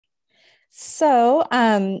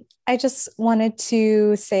I just wanted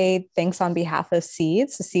to say thanks on behalf of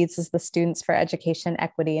SEEDS. So SEEDS is the Students for Education,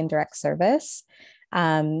 Equity, and Direct Service.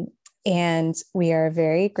 Um, and we are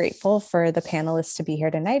very grateful for the panelists to be here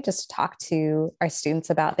tonight just to talk to our students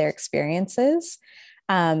about their experiences.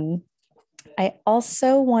 Um, I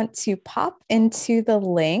also want to pop into the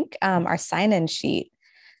link, our sign-in sheet.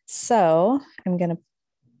 So I'm going to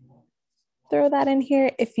throw that in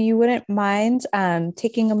here. If you wouldn't mind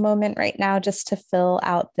taking a moment right now just to fill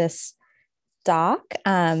out this doc.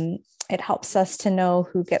 It helps us to know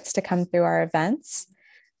who gets to come through our events.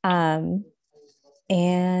 And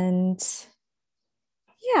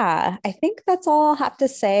yeah, I think that's all I'll have to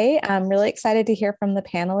say. I'm really excited to hear from the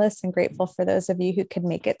panelists and grateful for those of you who could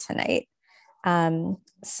make it tonight.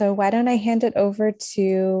 So why don't I hand it over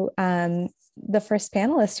to the first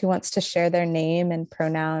panelist who wants to share their name and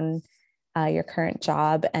pronoun, your current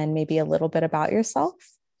job, and maybe a little bit about yourself.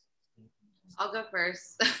 I'll go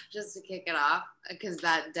first just to kick it off because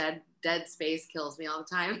that dead space kills me all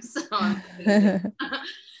the time. So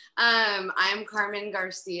I'm Carmen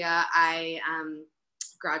Garcia. I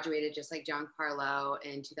graduated just like Giancarlo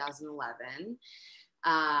in 2011.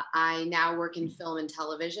 I now work in film and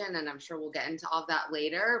television, and I'm sure we'll get into all of that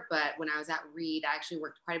later. But when I was at Reed, I actually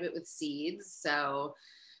worked quite a bit with seeds. So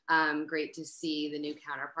great to see the new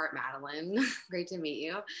counterpart, Madeline. Great to meet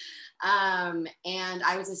you. And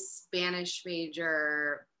I was a Spanish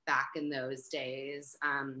major back in those days.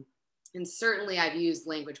 And certainly I've used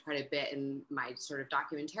language quite a bit in my sort of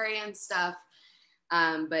documentarian stuff.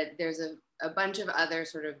 But there's a bunch of other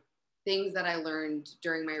sort of things that I learned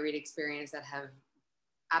during my Reed experience that have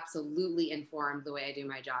absolutely informed the way I do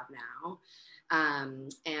my job now.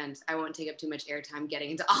 And I won't take up too much airtime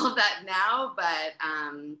getting into all of that now, but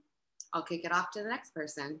I'll kick it off to the next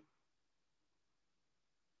person.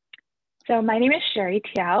 So my name is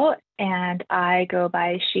Tiao, and I go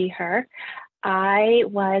by she, her. I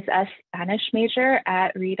was a Spanish major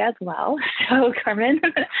at Reed as well. So Carmen,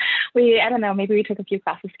 I don't know, maybe we took a few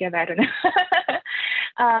classes together, I don't know.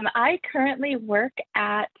 I currently work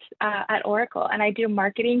at Oracle, and I do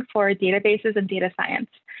marketing for databases and data science.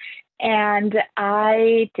 And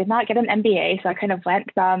I did not get an MBA, so I kind of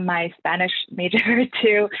went from my Spanish major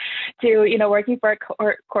to working for a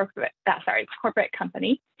corporate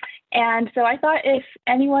company. And so I thought if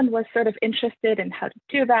anyone was sort of interested in how to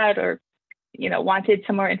do that, or wanted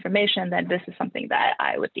some more information, then this is something that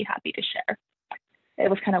I would be happy to share. It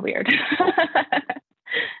was kind of weird.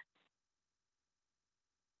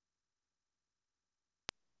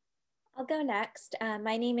 I'll go next.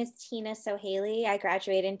 My name is Tina Sohaili. I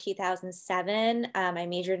graduated in 2007. I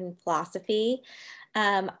majored in philosophy.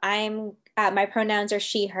 My pronouns are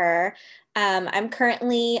she, her. I'm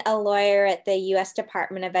currently a lawyer at the U.S.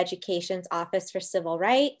 Department of Education's Office for Civil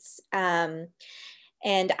Rights. And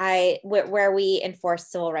where we enforce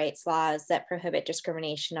civil rights laws that prohibit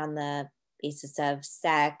discrimination on the basis of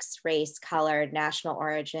sex, race, color, national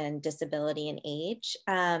origin, disability, and age.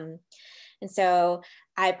 And so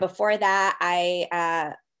before that,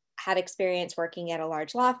 I had experience working at a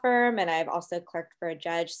large law firm, and I've also clerked for a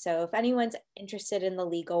judge. So if anyone's interested in the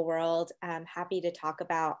legal world, I'm happy to talk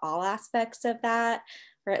about all aspects of that,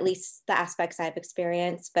 or at least the aspects I've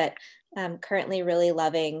experienced, but I'm currently really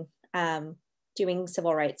loving doing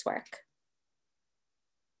civil rights work.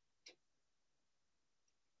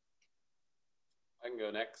 I can go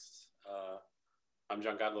next. I'm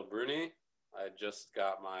Giancarlo Bruni. I just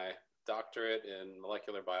got my doctorate in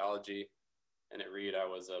molecular biology, and at Reed I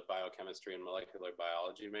was a biochemistry and molecular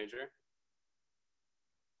biology major.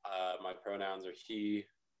 My pronouns are he,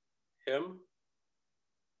 him.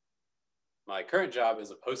 My current job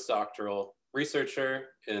is a postdoctoral researcher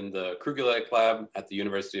in the Crumley lab at the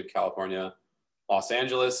University of California, Los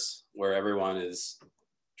Angeles, where everyone is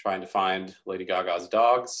trying to find Lady Gaga's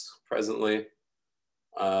dogs presently.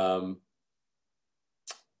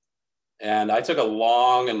 And I took a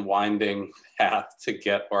long and winding path to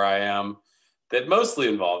get where I am that mostly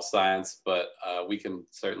involves science, but we can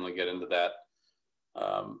certainly get into that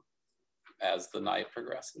as the night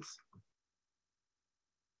progresses.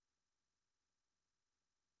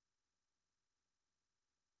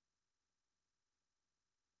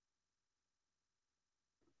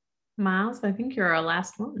 Miles, I think you're our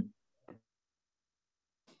last one.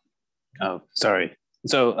 Oh, sorry.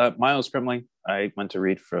 So Miles Crumley, I went to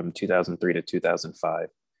Reed from 2003 to 2005.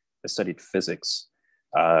 I studied physics.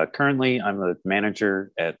 Currently, I'm a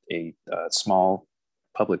manager at a small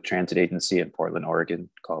public transit agency in Portland, Oregon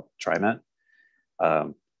called TriMet.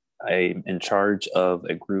 I'm in charge of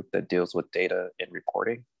a group that deals with data and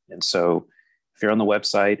reporting. And so if you're on the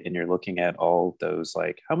website and you're looking at all those,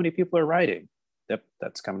 like, how many people are writing? Yep,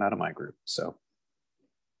 that's coming out of my group. So.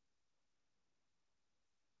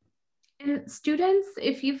 And students,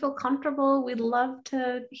 if you feel comfortable, we'd love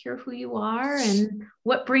to hear who you are and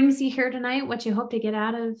what brings you here tonight, what you hope to get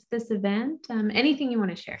out of this event, anything you want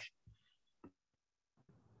to share.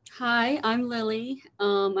 Hi, I'm Lily.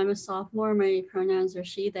 I'm a sophomore. My pronouns are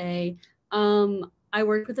she, they. I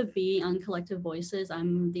work with a B on Collective Voices.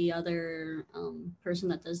 I'm the other person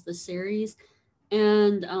that does the series.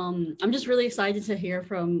 And I'm just really excited to hear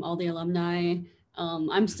from all the alumni.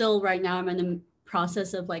 I'm still, right now, I'm in the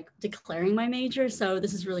process of like declaring my major. So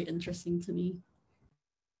this is really interesting to me.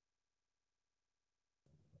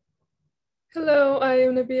 Hello, I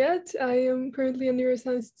am Nabiat. I am currently a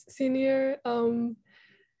neuroscience senior.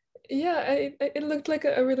 Yeah, it looked like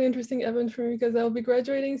a really interesting event for me because I'll be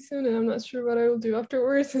graduating soon and I'm not sure what I will do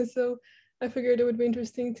afterwards. And so I figured it would be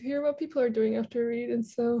interesting to hear what people are doing after Reed. And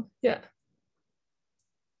so, yeah.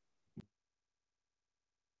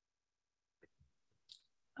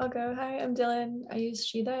 I'll go. Hi, I'm Dylan. I use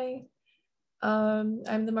she, they.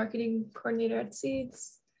 I'm the marketing coordinator at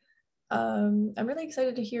Seeds. I'm really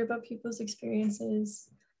excited to hear about people's experiences,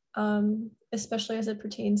 especially as it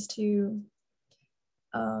pertains to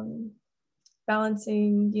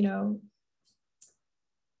balancing, you know,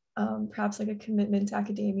 perhaps like a commitment to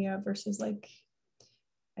academia versus like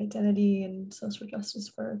identity and social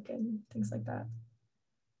justice work and things like that.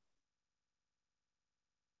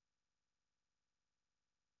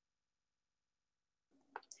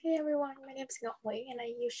 Hey everyone, my name is Ngọc Nguyễn and I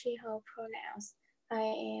use she, her pronouns. I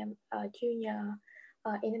am a junior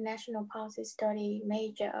international policy study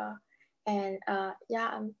major, and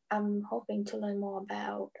yeah, I'm hoping to learn more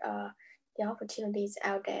about the opportunities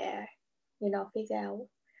out there, you know, figure out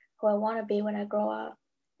who I want to be when I grow up.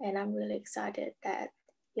 And I'm really excited that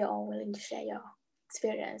you're all willing to share your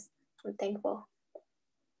experience. I'm thankful.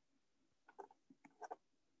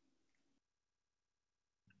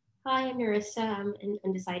 Hi, I'm Marissa. I'm an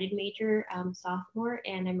undecided major, sophomore,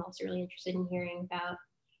 and I'm also really interested in hearing about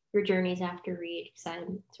your journeys after Reed because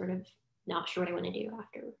I'm sort of not sure what I want to do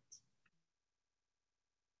afterwards.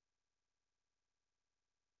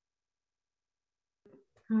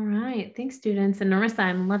 All right, thanks, students. And Marissa,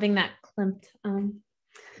 I'm loving that Klimt,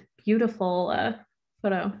 beautiful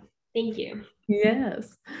photo. Thank you.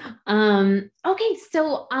 Yes. Okay,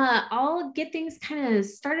 so I'll get things kind of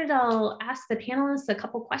started. I'll ask the panelists a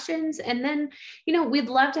couple questions, and then, you know, we'd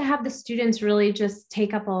love to have the students really just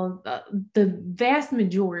take up the vast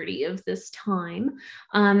majority of this time,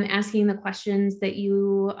 asking the questions that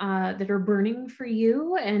you that are burning for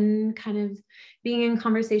you, and kind of being in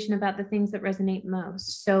conversation about the things that resonate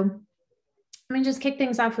most. So let me just kick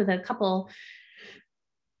things off with a couple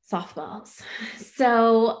softballs.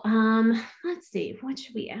 So let's see, what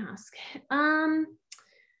should we ask? You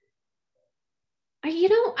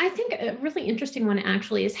know, I think a really interesting one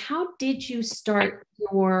actually is, how did you start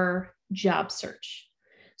your job search?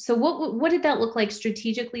 So what did that look like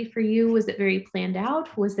strategically for you? Was it very planned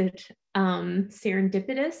out? Was it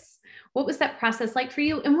serendipitous? What was that process like for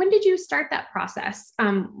you? And when did you start that process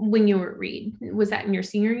when you were at Reed? Was that in your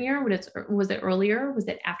senior year? Was it earlier? Was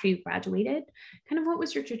it after you graduated? Kind of what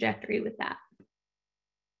was your trajectory with that?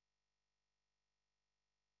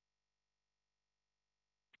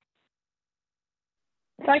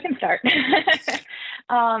 So I can start.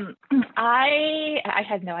 I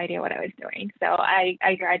had no idea what I was doing. So I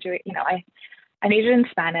graduated, you know, I majored in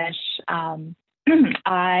Spanish.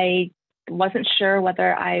 I wasn't sure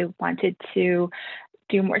whether I wanted to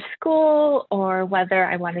do more school or whether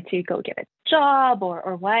I wanted to go get a job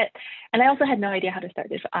or what. And I also had no idea how to start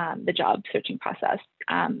the job searching process.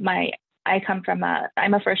 I'm a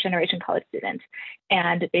first generation college student,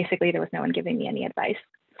 and basically there was no one giving me any advice.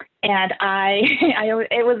 And I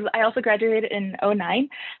also graduated in 2009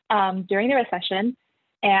 during the recession.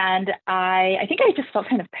 And I think I just felt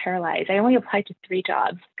kind of paralyzed. I only applied to 3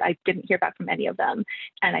 jobs. I didn't hear back from any of them.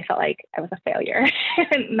 And I felt like I was a failure,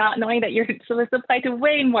 not knowing that you're supposed to apply to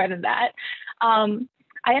way more than that. I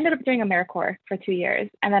ended up doing AmeriCorps for 2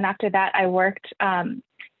 years. And then after that, I worked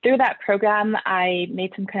through that program. I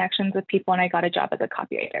made some connections with people and I got a job as a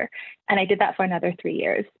copywriter. And I did that for another 3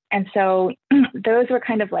 years. And so those were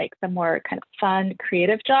kind of like the more kind of fun,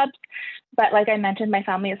 creative jobs. But like I mentioned, my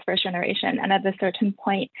family is first generation. And at a certain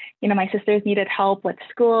point, you know, my sisters needed help with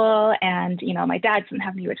school, and, you know, my dad didn't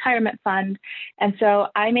have any retirement fund. And so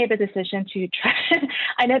I made the decision to try.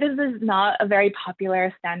 I know this is not a very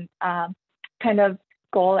popular kind of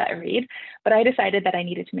goal at Reed, but I decided that I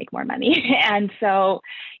needed to make more money. And so,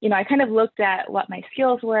 I kind of looked at what my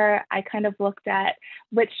skills were. I kind of looked at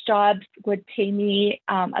which jobs would pay me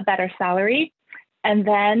a better salary. And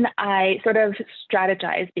then I sort of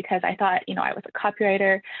strategized because I thought, I was a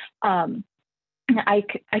copywriter.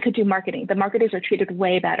 I could do marketing. The marketers were treated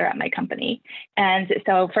way better at my company. And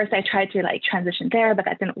so first I tried to transition there, but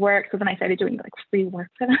that didn't work. So then I started doing free work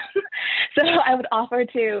for them. So I would offer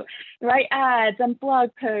to write ads and blog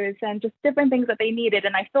posts and just different things that they needed.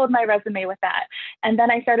 And I filled my resume with that. And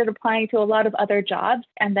then I started applying to a lot of other jobs.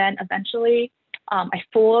 And then eventually I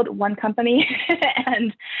fooled one company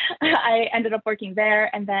and I ended up working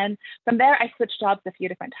there. And then from there, I switched jobs a few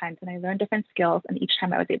different times and I learned different skills. And each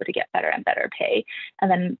time I was able to get better and better pay.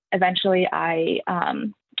 And then eventually I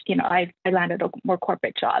landed a more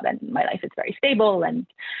corporate job and my life is very stable and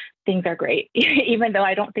things are great, even though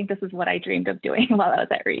I don't think this is what I dreamed of doing while I was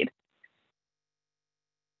at Reed.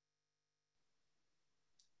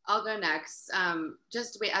 I'll go next.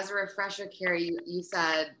 Just wait, as a refresher, Carrie, you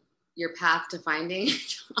said your path to finding a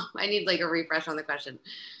job. I need a refresh on the question.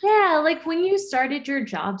 Yeah, when you started your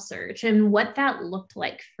job search and what that looked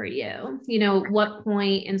like for you, what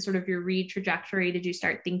point in sort of your Reed trajectory did you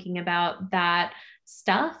start thinking about that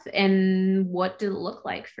stuff and what did it look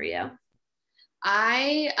like for you?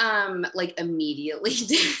 I immediately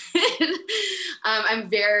did. I'm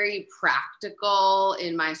very practical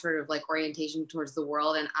in my sort of orientation towards the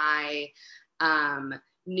world, and I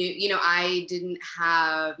knew, I didn't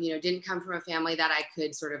come from a family that I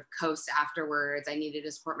could sort of coast afterwards. I needed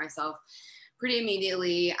to support myself pretty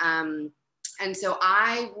immediately. And so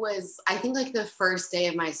I think the first day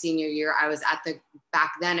of my senior year, I was at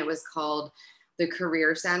back then it was called the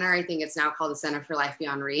Career Center. I think it's now called the Center for Life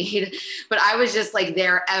Beyond Reed. But I was just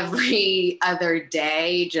there every other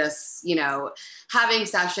day, just, having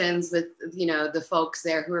sessions with, the folks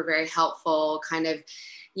there who were very helpful, kind of,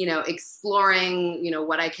 exploring,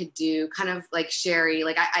 what I could do, kind of like Sherry,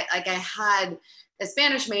 I had a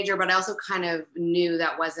Spanish major, but I also kind of knew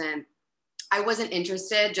that I wasn't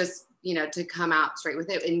interested just, to come out straight with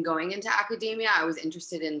it in going into academia. I was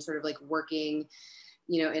interested in sort of working,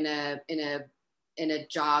 in a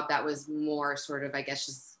job that was more sort of, I guess,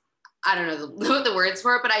 just, I don't know the words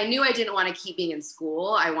for it, but I knew I didn't want to keep being in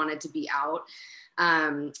school. I wanted to be out.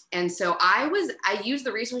 And so I used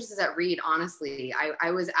the resources at Reed, honestly.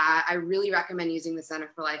 I really recommend using the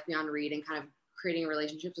Center for Life Beyond Reed and kind of creating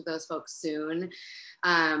relationships with those folks soon.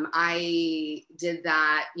 I did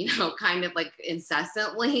that, kind of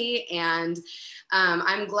incessantly. And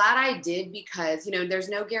I'm glad I did because, there's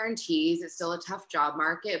no guarantees. It's still a tough job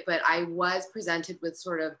market, but I was presented with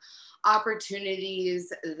sort of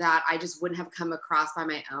opportunities that I just wouldn't have come across by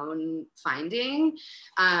my own finding.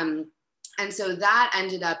 And so that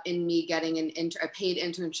ended up in me getting a paid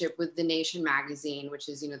internship with The Nation magazine, which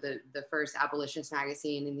is, the first abolitionist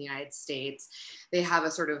magazine in the United States. They have a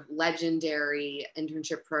sort of legendary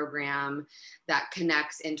internship program that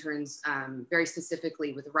connects interns very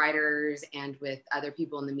specifically with writers and with other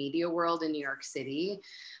people in the media world in New York City.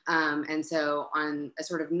 And so on a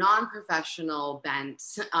sort of non-professional bent,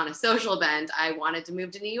 on a social bent, I wanted to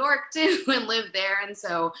move to New York too and live there. And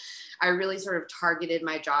so I really sort of targeted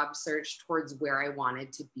my job search towards where I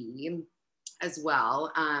wanted to be as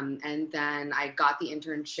well. And then I got the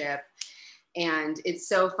internship, and it's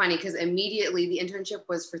so funny because immediately the internship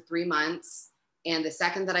was for 3 months. And the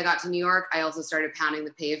second that I got to New York, I also started pounding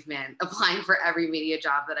the pavement, applying for every media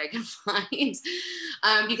job that I could find.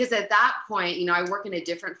 Because at that point, I work in a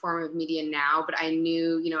different form of media now, but I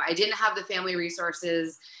knew, I didn't have the family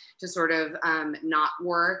resources to sort of not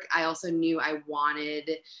work. I also knew I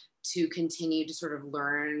wanted to continue to sort of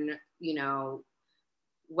learn,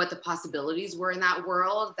 what the possibilities were in that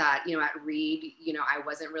world that, at Reed, I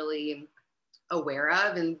wasn't really aware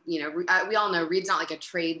of. And, we all know Reed's not like a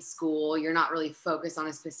trade school. You're not really focused on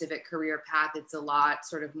a specific career path. It's a lot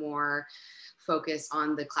sort of more focused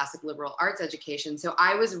on the classic liberal arts education. So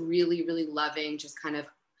I was really, really loving just kind of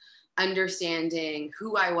understanding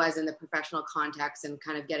who I was in the professional context and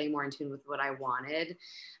kind of getting more in tune with what I wanted.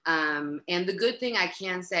 And the good thing I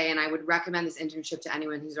can say, and I would recommend this internship to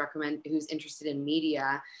anyone who's interested in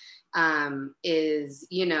media, is,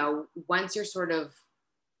 once you're sort of,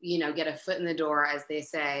 get a foot in the door, as they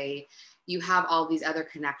say, you have all these other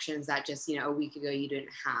connections that just, a week ago you didn't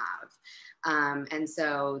have. And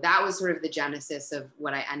so that was sort of the genesis of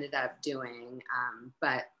what I ended up doing.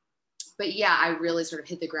 But yeah, I really sort of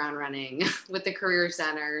hit the ground running with the Career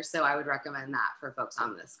Center. So I would recommend that for folks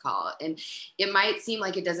on this call. And it might seem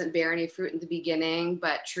like it doesn't bear any fruit in the beginning,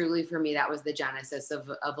 but truly for me, that was the genesis of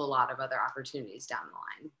a lot of other opportunities down the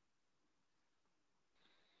line.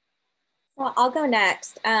 I'll go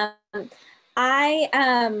next. I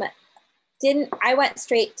went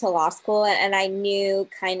straight to law school, and I knew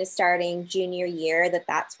kind of starting junior year that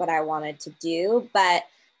that's what I wanted to do. But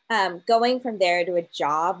going from there to a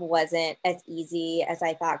job wasn't as easy as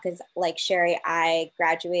I thought, because like Sherry, I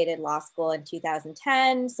graduated law school in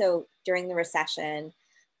 2010. So during the recession,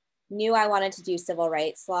 knew I wanted to do civil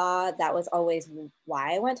rights law. That was always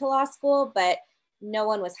why I went to law school, but no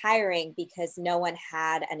one was hiring because no one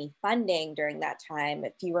had any funding during that time.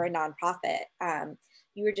 If you were a nonprofit,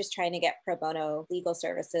 you were just trying to get pro bono legal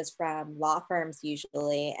services from law firms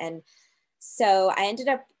usually. And so I ended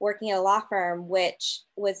up working at a law firm, which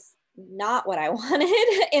was not what I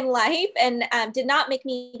wanted in life, and did not make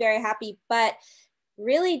me very happy, but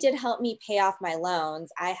really did help me pay off my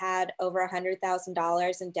loans. I had over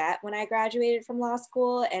 $100,000 in debt when I graduated from law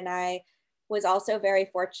school. And I was also very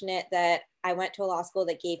fortunate that I went to a law school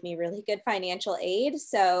that gave me really good financial aid.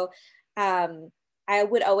 So I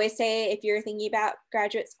would always say, if you're thinking about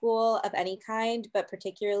graduate school of any kind, but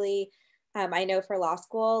particularly I know for law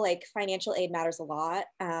school, like financial aid matters a lot.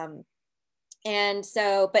 And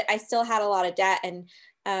so, but I still had a lot of debt. And,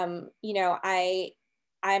 you know,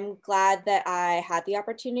 I'm glad that I had the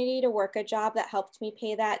opportunity to work a job that helped me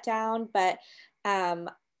pay that down. But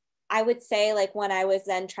I would say, like, when I was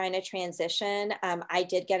then trying to transition, I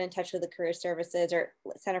did get in touch with the Career Services or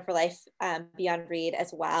Center for Life Beyond Reed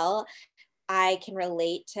as well. I can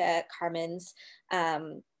relate to Carmen's,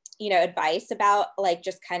 you know, advice about like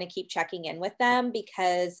just kind of keep checking in with them,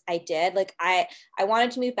 because I did. Like I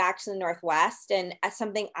wanted to move back to the Northwest, and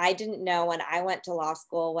something I didn't know when I went to law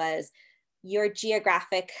school was your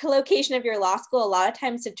geographic location of your law school a lot of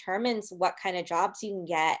times determines what kind of jobs you can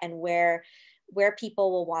get and where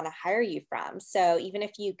people will want to hire you from. So even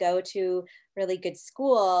if you go to really good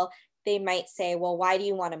school, they might say, well, why do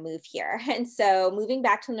you want to move here? And so moving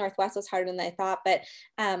back to the Northwest was harder than I thought, but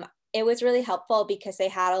it was really helpful because they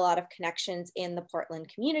had a lot of connections in the Portland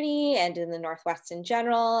community and in the Northwest in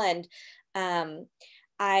general. And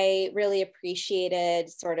I really appreciated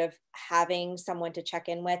sort of having someone to check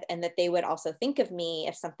in with, and that they would also think of me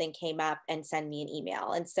if something came up and send me an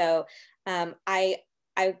email. And so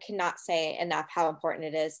I cannot say enough how important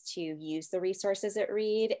it is to use the resources at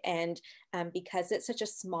Reed. And because it's such a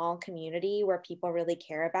small community where people really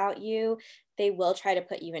care about you, they will try to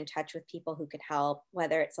put you in touch with people who could help,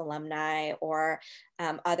 whether it's alumni or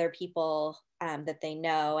other people that they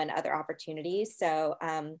know and other opportunities. So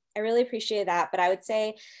I really appreciate that. But I would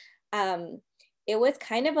say it was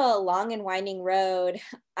kind of a long and winding road.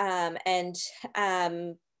 And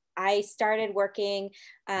I started working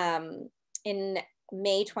in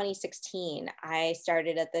May 2016, I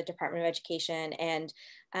started at the Department of Education, and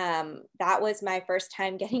that was my first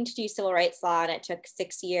time getting to do civil rights law, and it took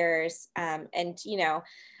 6 years. And, you know,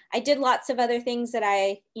 I did lots of other things that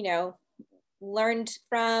I, you know, learned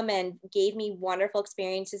from and gave me wonderful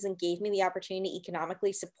experiences and gave me the opportunity to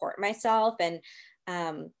economically support myself. And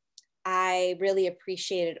I really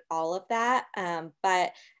appreciated all of that.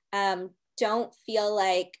 But don't feel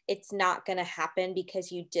like it's not going to happen because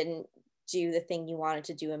you didn't do the thing you wanted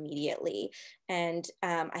to do immediately. And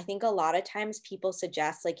I think a lot of times people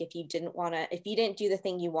suggest, like, if you didn't do the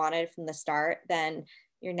thing you wanted from the start, then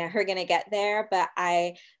you're never going to get there. But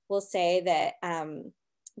I will say that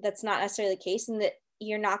that's not necessarily the case, and that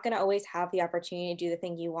you're not going to always have the opportunity to do the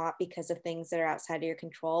thing you want because of things that are outside of your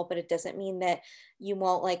control. But it doesn't mean that you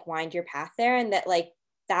won't like wind your path there, and that like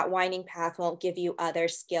that winding path won't give you other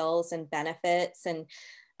skills and benefits and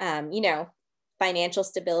you know, financial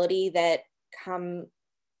stability that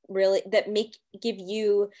give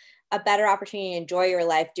you a better opportunity to enjoy your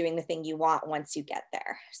life doing the thing you want once you get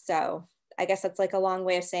there. So I guess that's like a long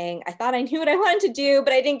way of saying I thought I knew what I wanted to do,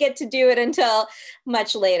 but I didn't get to do it until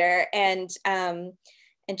much later. And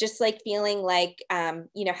just like feeling like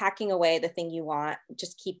you know, hacking away the thing you want,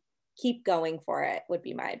 just keep going for it would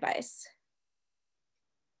be my advice.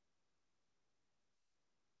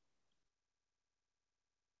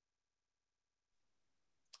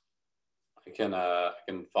 I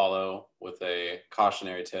can follow with a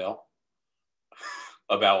cautionary tale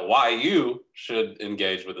about why you should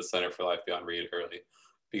engage with the Center for Life Beyond Reed early,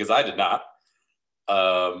 because I did not.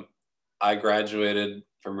 I graduated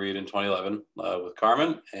from Reed in 2011 with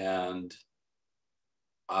Carmen, and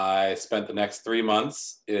I spent the next 3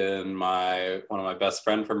 months in one of my best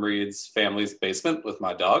friend from Reed's family's basement with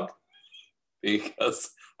my dog, because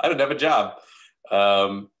I didn't have a job.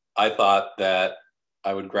 I thought that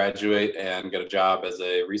I would graduate and get a job as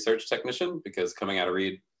a research technician, because coming out of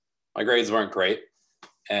Reed, my grades weren't great.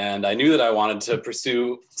 And I knew that I wanted to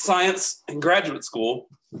pursue science in graduate school.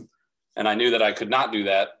 And I knew that I could not do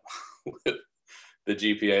that with the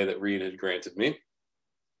GPA that Reed had granted me,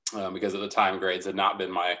 because at the time grades had not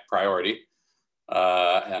been my priority,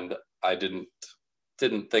 and I didn't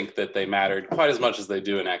think that they mattered quite as much as they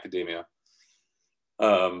do in academia.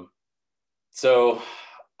 So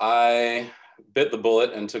I bit the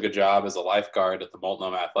bullet and took a job as a lifeguard at the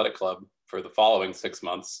Multnomah Athletic Club for the following 6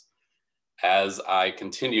 months, as I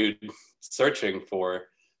continued searching for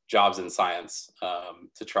jobs in science,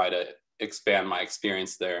 to try to expand my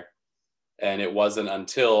experience there. And it wasn't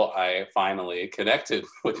until I finally connected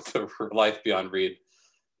with the Life Beyond Reed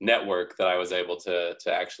network that I was able to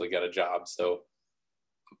actually get a job. So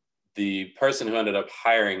the person who ended up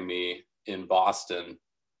hiring me in Boston,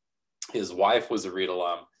 his wife was a Reed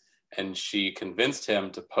alum, and she convinced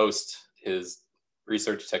him to post his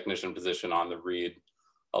research technician position on the Reed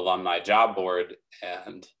alumni job board.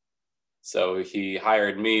 And so he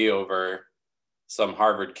hired me over some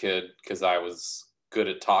Harvard kid because I was good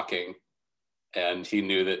at talking, and he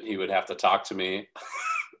knew that he would have to talk to me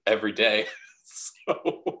every day.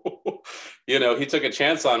 So, he took a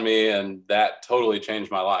chance on me, and that totally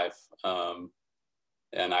changed my life.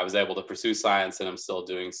 And I was able to pursue science, and I'm still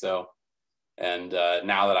doing so. And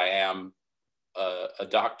now that I am a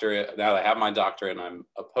doctorate, now that I have my doctorate and I'm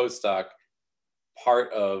a postdoc,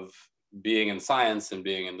 part of being in science and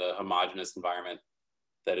being in the homogenous environment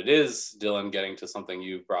that it is, Dylan, getting to something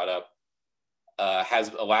you brought up,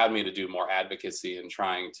 has allowed me to do more advocacy and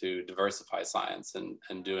trying to diversify science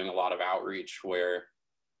and doing a lot of outreach where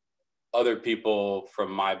other people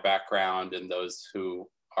from my background and those who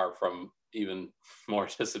are from even more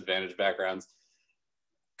disadvantaged backgrounds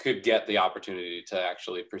could get the opportunity to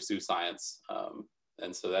actually pursue science.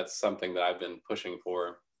 And so that's something that I've been pushing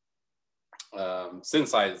for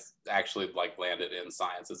since I actually landed in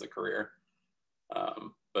science as a career.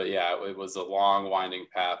 But yeah, it was a long winding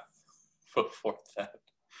path before that.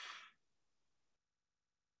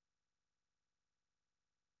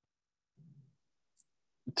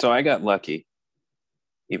 So I got lucky,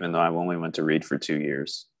 even though I only went to Reed for 2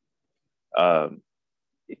 years.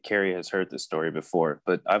 Carrie has heard this story before,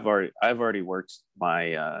 but I've already worked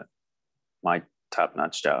my my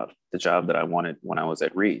top-notch job, the job that I wanted when I was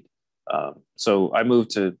at Reed. So I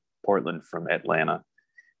moved to Portland from Atlanta,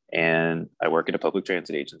 and I work at a public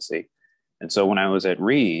transit agency. And so when I was at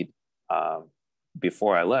Reed,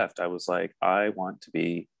 before I left, I was like, I want to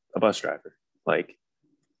be a bus driver. Like,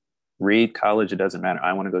 Reed, college, it doesn't matter.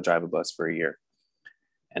 I want to go drive a bus for a year.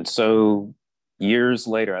 And so years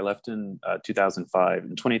later, I left in 2005.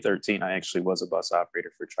 In 2013, I actually was a bus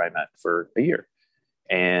operator for TriMet for a year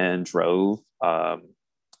and drove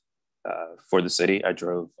for the city. I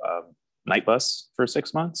drove night bus for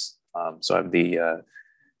 6 months. So I'm the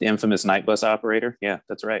infamous night bus operator. Yeah,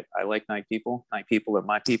 that's right. I like night people. Night people are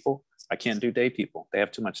my people. I can't do day people. They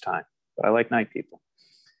have too much time, but I like night people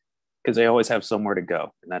because they always have somewhere to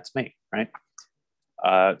go, and that's me, right?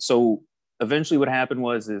 So eventually what happened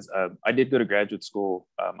was I did go to graduate school.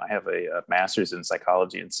 I have a master's in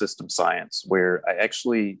psychology and system science, where I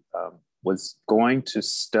actually was going to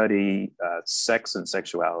study sex and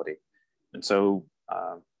sexuality. And so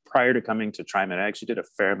prior to coming to TriMet, I actually did a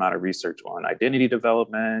fair amount of research on identity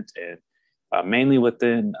development, and mainly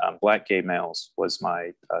within Black gay males was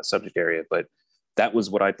my subject area, but that was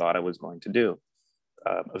what I thought I was going to do.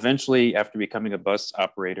 Eventually, after becoming a bus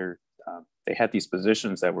operator, they had these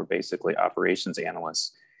positions that were basically operations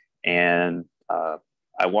analysts. And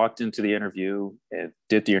I walked into the interview and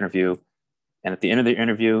did the interview. And at the end of the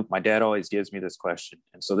interview, my dad always gives me this question.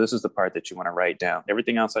 And so this is the part that you want to write down.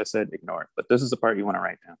 Everything else I said, ignore it. But this is the part you want to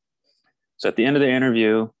write down. So at the end of the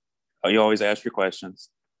interview, you always ask your questions.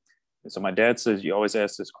 And so my dad says, you always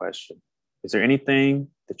ask this question: is there anything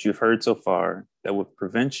that you've heard so far that would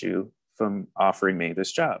prevent you from offering me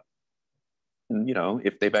this job? And,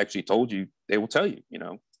 if they've actually told you, they will tell you,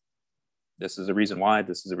 this is the reason why,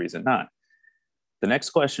 this is the reason not. The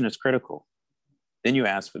next question is critical. Then you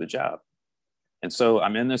ask for the job. And so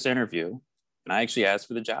I'm in this interview, and I actually asked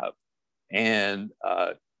for the job. And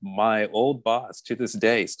my old boss to this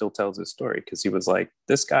day still tells this story, because he was like,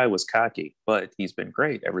 this guy was cocky, but he's been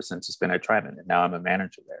great ever since he's been at TriMet, and now I'm a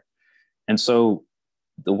manager there. And so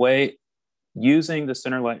the way, using the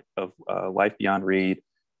Center of Life Beyond Reed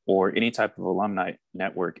or any type of alumni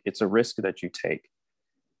network, it's a risk that you take.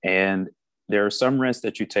 And there are some risks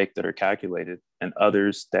that you take that are calculated, and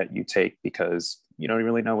others that you take because you don't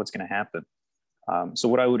really know what's going to happen. So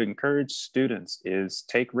what I would encourage students is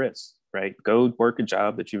take risks, right? Go work a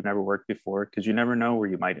job that you've never worked before, because you never know where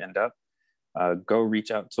you might end up. Go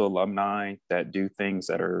reach out to alumni that do things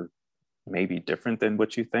that are may be different than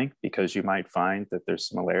what you think, because you might find that there's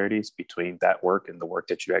similarities between that work and the work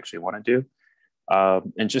that you actually want to do.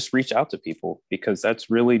 And just reach out to people, because that's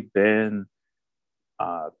really been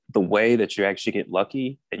the way that you actually get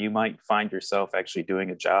lucky. And you might find yourself actually doing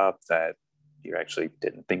a job that you actually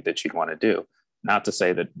didn't think that you'd want to do. Not to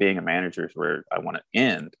say that being a manager is where I want to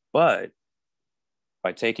end, but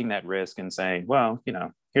by taking that risk and saying, well, you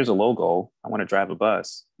know, here's a low goal, I want to drive a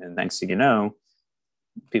bus. And next thing you know,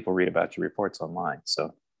 people read about your reports online.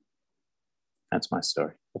 So that's my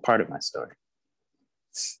story, a part of my story.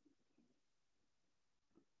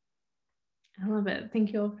 I love it.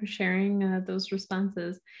 Thank you all for sharing those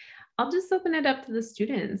responses. I'll just open it up to the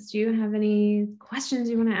students. Do you have any questions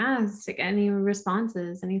you want to ask? Any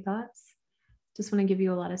responses, any thoughts? Just want to give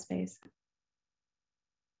you a lot of space.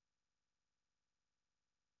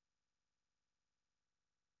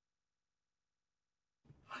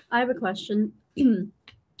 I have a question.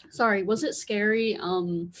 Sorry, was it scary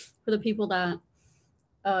for the people that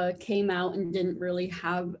came out and didn't really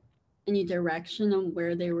have any direction on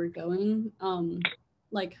where they were going?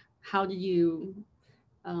 Like, how did you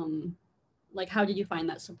find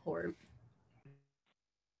that support?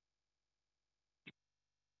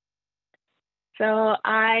 So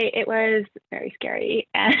it was very scary.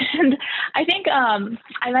 And I think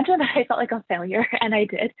I mentioned that I felt like a failure, and I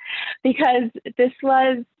did, because this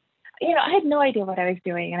was, you know, I had no idea what I was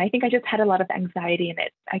doing. And I think I just had a lot of anxiety, and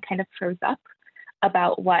I kind of froze up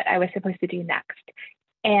about what I was supposed to do next.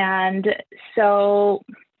 And so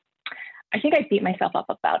I think I beat myself up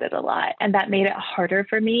about it a lot, and that made it harder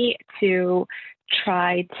for me to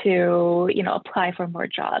try to, you know, apply for more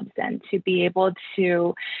jobs and to be able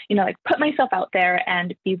to, you know, like put myself out there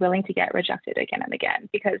and be willing to get rejected again and again.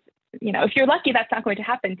 Because, you know, if you're lucky, that's not going to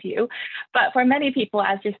happen to you. But for many people,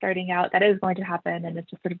 as you're starting out, that is going to happen. And it's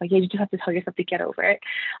just sort of like, yeah, you just have to tell yourself to get over it.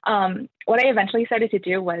 What I eventually started to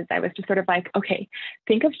do was I was just sort of like, okay,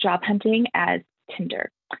 think of job hunting as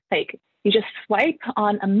Tinder. Like, you just swipe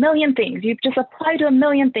on a million things. You just apply to a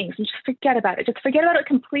million things and just forget about it. Just forget about it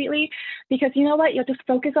completely, because you know what? You'll just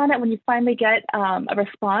focus on it when you finally get a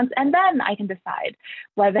response, and then I can decide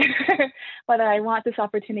whether I want this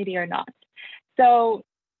opportunity or not. So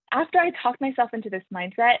after I talked myself into this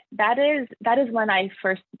mindset, that's when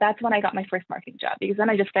I got my first marketing job, because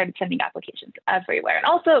then I just started sending applications everywhere. And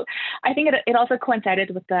also, I think it also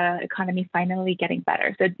coincided with the economy finally getting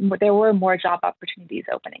better. So there were more job opportunities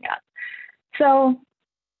opening up. So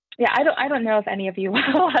yeah, I don't know if any of you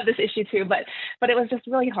will have this issue too, but it was just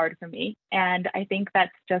really hard for me. And I think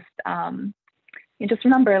that's just, you just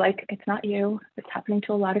remember, like, it's not you, it's happening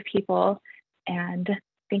to a lot of people, and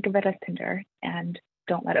think of it as Tinder, and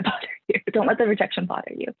don't let it bother you. Don't let the rejection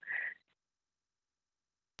bother you.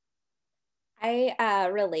 I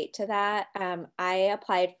relate to that. I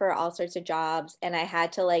applied for all sorts of jobs, and I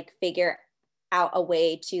had to like figure out a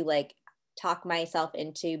way to like talk myself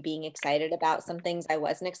into being excited about some things I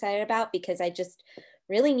wasn't excited about, because I just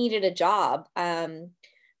really needed a job.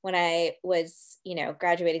 When I was, you know,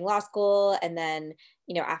 graduating law school, and then,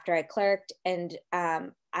 you know, after I clerked, and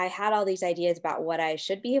I had all these ideas about what I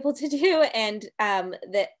should be able to do, and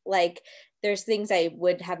that like there's things I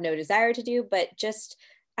would have no desire to do, but just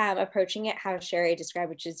approaching it how Sherry described,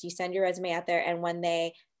 which is you send your resume out there, and when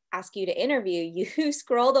they ask you to interview, you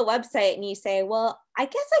scroll the website and you say, well, I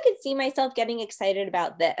guess I could see myself getting excited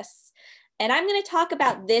about this. And I'm going to talk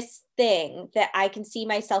about this thing that I can see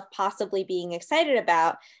myself possibly being excited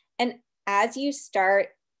about. And as you start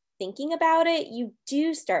thinking about it, you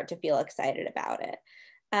do start to feel excited about it.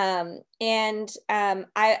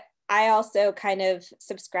 I also kind of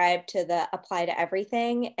subscribe to the apply to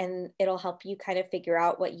everything, and it'll help you kind of figure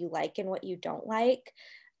out what you like and what you don't like,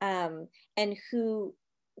 and who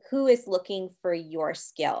is looking for your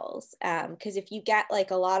skills. Because if you get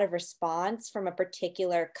like a lot of response from a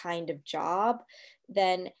particular kind of job,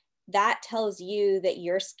 then that tells you that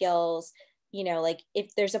your skills, you know, like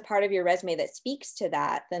if there's a part of your resume that speaks to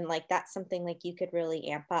that, then like that's something like you could really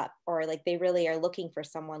amp up, or like they really are looking for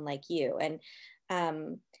someone like you. And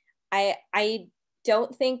I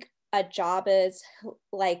don't think a job is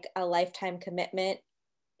like a lifetime commitment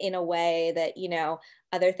in a way that, you know,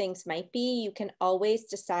 other things might be. You can always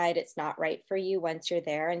decide it's not right for you once you're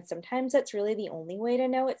there. And sometimes that's really the only way to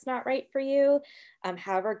know it's not right for you.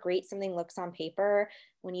 However great something looks on paper,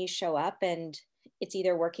 when you show up and it's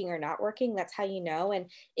either working or not working, that's how you know, and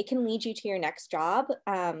it can lead you to your next job.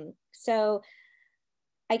 So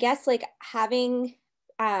I guess like having,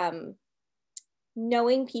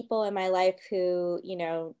 knowing people in my life who, you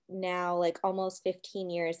know, now like almost 15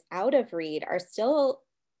 years out of Reed are still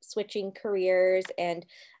switching careers and,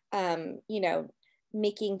 you know,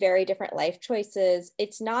 making very different life choices,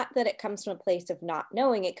 it's not that it comes from a place of not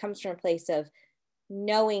knowing, it comes from a place of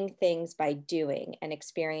knowing things by doing and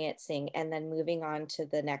experiencing, and then moving on to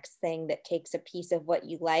the next thing that takes a piece of what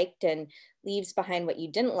you liked and leaves behind what you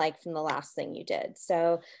didn't like from the last thing you did.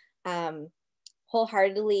 So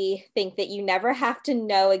wholeheartedly think that you never have to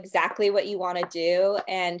know exactly what you want to do,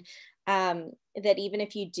 and that even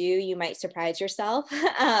if you do, you might surprise yourself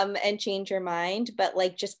and change your mind, but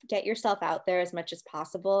like just get yourself out there as much as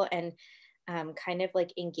possible, and kind of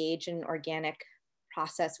like engage in an organic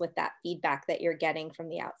process with that feedback that you're getting from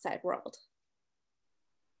the outside world.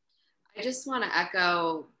 I just want to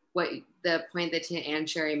echo what the point that Tina and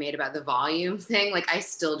Sherry made about the volume thing. Like, I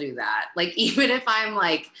still do that. Like, even if I'm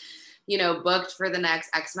like, you know, booked for the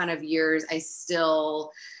next X amount of years, I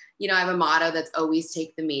still, you know, I have a motto that's always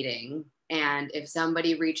take the meeting. And if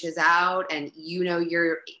somebody reaches out and you know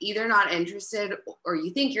you're either not interested or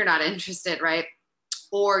you think you're not interested, right?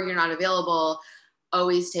 Or you're not available,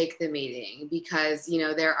 always take the meeting, because, you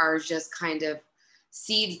know, there are just kind of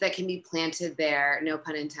seeds that can be planted there, no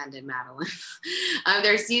pun intended, Madeline.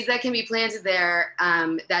 There are seeds that can be planted there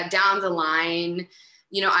that down the line,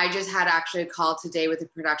 you know, I just had actually a call today with a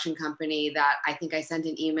production company that I think I sent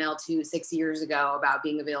an email to 6 years ago about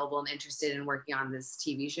being available and interested in working on this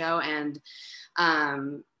TV show.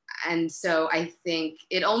 And so I think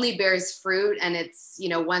it only bears fruit, and it's, you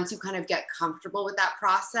know, once you kind of get comfortable with that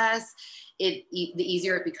process, the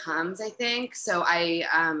easier it becomes, I think. So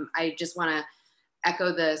I just want to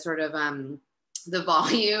echo the sort of the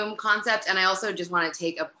volume concept. And I also just want to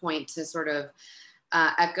take a point to sort of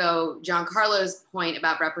echo Giancarlo's point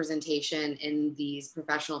about representation in these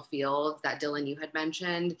professional fields that Dylan, you had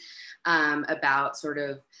mentioned, about sort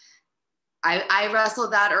of, I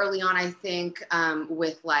wrestled that early on, I think,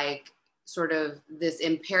 with like sort of this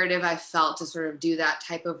imperative I felt to sort of do that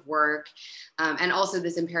type of work. And also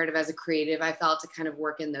this imperative as a creative, I felt to kind of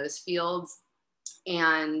work in those fields.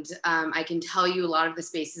 And I can tell you a lot of the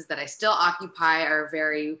spaces that I still occupy are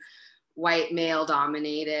very white male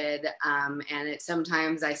dominated. And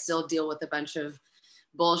sometimes I still deal with a bunch of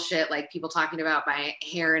bullshit, like people talking about my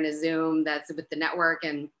hair in a Zoom that's with the network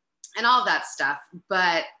and all of that stuff.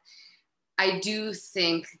 But I do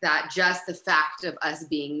think that just the fact of us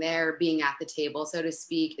being there, being at the table, so to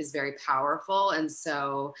speak, is very powerful. And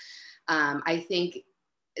so I think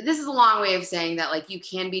this is a long way of saying that, like, you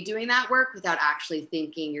can be doing that work without actually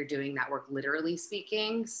thinking you're doing that work, literally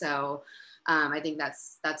speaking. So I think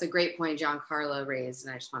that's a great point Giancarlo raised,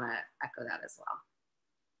 and I just want to echo that as well.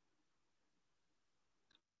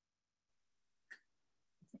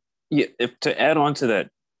 Yeah, to add on to that,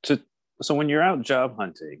 so when you're out job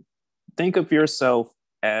hunting, think of yourself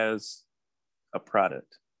as a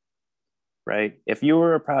product, right? If you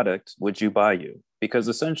were a product, would you buy you? Because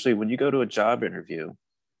essentially when you go to a job interview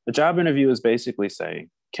is basically saying,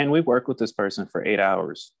 can we work with this person for 8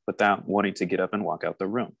 hours without wanting to get up and walk out the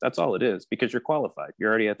room? That's all it is, because you're qualified. You're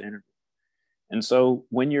already at the interview. And so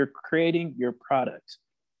when you're creating your product,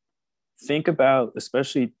 think about,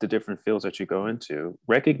 especially the different fields that you go into,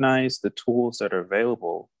 recognize the tools that are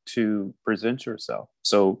available to present yourself.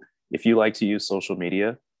 So if you like to use social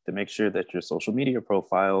media, to make sure that your social media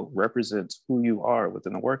profile represents who you are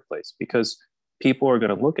within the workplace, because people are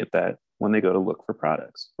going to look at that when they go to look for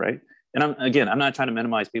products, right? And I'm not trying to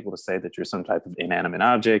minimize people to say that you're some type of inanimate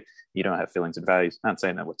object, you don't have feelings and values, not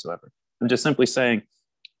saying that whatsoever. I'm just simply saying,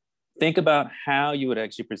 think about how you would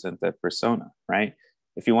actually present that persona, right?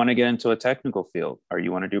 If you want to get into a technical field, or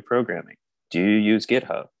you want to do programming, do you use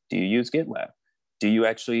GitHub? Do you use GitLab? Do you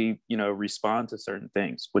actually, respond to certain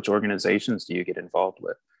things? Which organizations do you get involved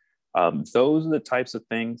with? Those are the types of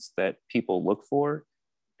things that people look for.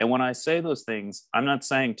 And when I say those things, I'm not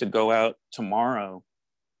saying to go out tomorrow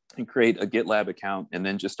and create a GitLab account and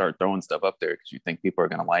then just start throwing stuff up there because you think people are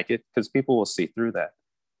going to like it, because people will see through that.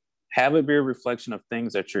 Have it be a reflection of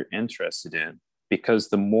things that you're interested in, because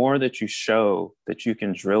the more that you show that you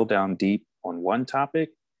can drill down deep on one topic,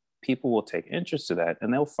 people will take interest to that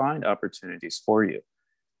and they'll find opportunities for you.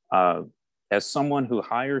 As someone who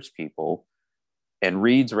hires people and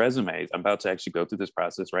reads resumes, I'm about to actually go through this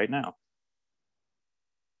process right now.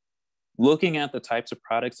 Looking at the types of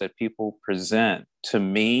products that people present, to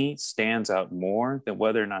me, stands out more than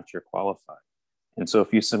whether or not you're qualified. And so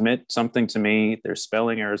if you submit something to me, there's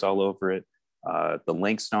spelling errors all over it, the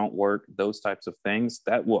links don't work, those types of things,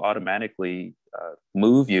 that will automatically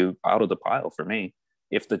move you out of the pile for me.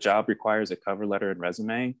 If the job requires a cover letter and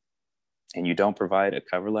resume, and you don't provide a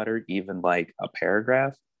cover letter, even like a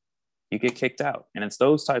paragraph, you get kicked out. And it's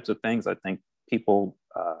those types of things I think people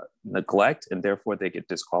neglect, and therefore they get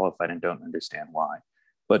disqualified and don't understand why.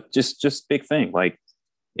 But just big thing, like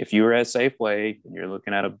if you were at Safeway and you're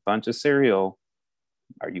looking at a bunch of cereal,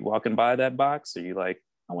 are you walking by that box? Are you like,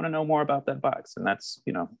 I want to know more about that box? And that's,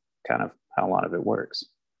 you know, kind of how a lot of it works.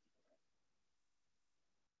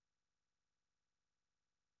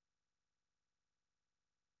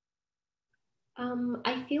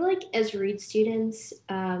 I feel like as Reed students,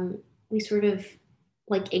 we sort of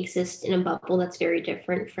like exist in a bubble that's very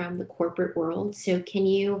different from the corporate world. So can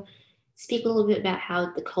you speak a little bit about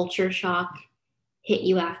how the culture shock hit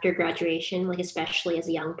you after graduation, like especially as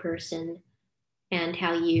a young person, and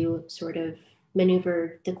how you sort of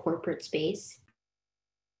maneuvered the corporate space?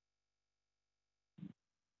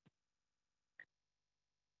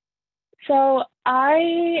 So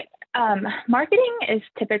marketing is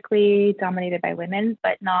typically dominated by women,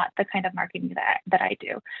 but not the kind of marketing that I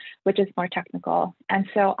do, which is more technical. And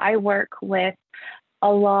so I work with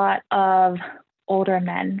a lot of older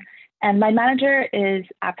men, and my manager is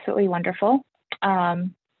absolutely wonderful.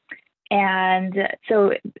 And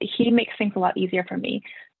so he makes things a lot easier for me,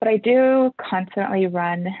 but I do constantly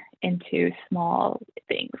run into small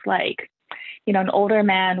things like, you know, an older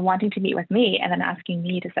man wanting to meet with me and then asking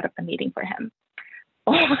me to set up a meeting for him.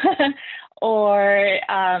 Or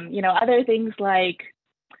you know, other things like,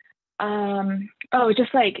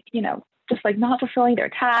 just like, you know, just like not fulfilling their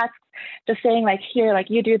tasks, just saying like, here, like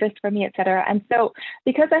you do this for me, etc. And so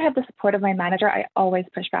because I have the support of my manager, I always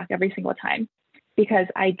push back every single time, because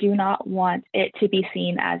I do not want it to be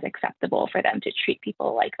seen as acceptable for them to treat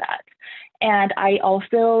people like that. And I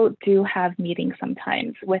also do have meetings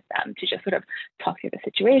sometimes with them to just sort of talk through the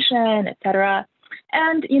situation, etc.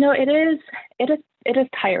 And, you know, it is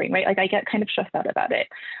tiring, right? Like I get kind of stressed out about it.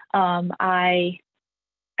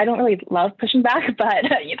 I don't really love pushing back, but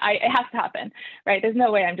you know, it has to happen, right? There's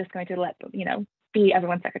no way I'm just going to let, you know, be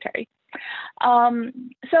everyone's secretary.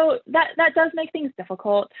 So that does make things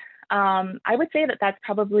difficult. I would say that that's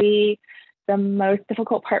probably the most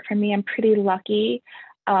difficult part for me. I'm pretty lucky.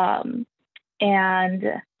 And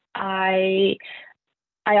I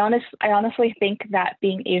honestly think that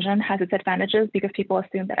being Asian has its advantages, because people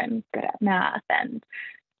assume that I'm good at math and,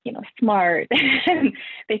 you know, smart, and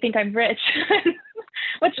they think I'm rich,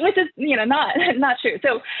 which is, you know, not true.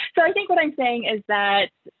 So I think what I'm saying is that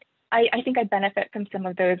I think I benefit from some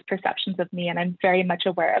of those perceptions of me, and I'm very much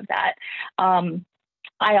aware of that.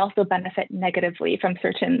 I also benefit negatively from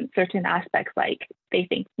certain aspects, like they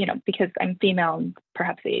think, you know, because I'm female, and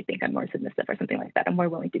perhaps they think I'm more submissive or something like that, I'm more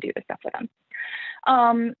willing to do this stuff with them.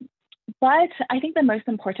 But I think the most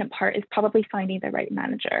important part is probably finding the right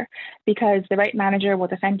manager, because the right manager will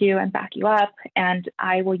defend you and back you up. And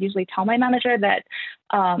I will usually tell my manager that,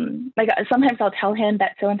 like sometimes I'll tell him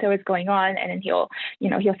that so-and-so is going on, and then he'll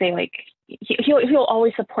say like, he'll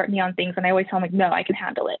always support me on things. And I always tell him like, no, I can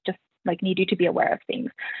handle it. Just like need you to be aware of things.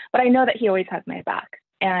 But I know that he always has my back.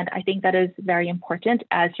 And I think that is very important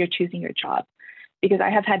as you're choosing your job, because I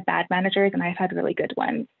have had bad managers and I've had really good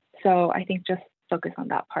ones. So I think just focus on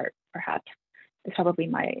that part, perhaps, is probably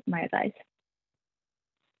my advice.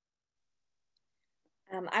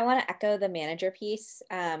 I want to echo the manager piece.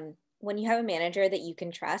 When you have a manager that you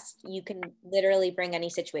can trust, you can literally bring any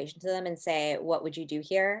situation to them and say, what would you do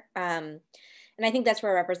here? And I think that's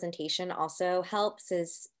where representation also helps,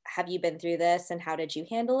 is have you been through this and how did you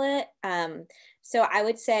handle it? So I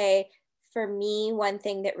would say for me, one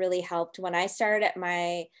thing that really helped when I started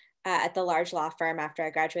at the large law firm after I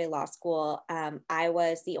graduated law school, I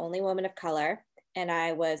was the only woman of color, and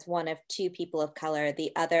I was one of two people of color.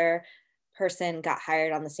 The other person got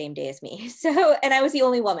hired on the same day as me. So, and I was the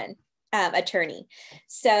only woman attorney.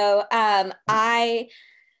 So I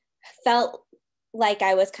felt like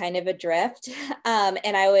I was kind of adrift.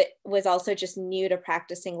 And I was also just new to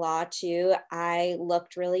practicing law too. I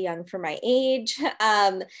looked really young for my age.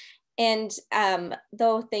 And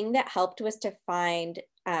the thing that helped was to find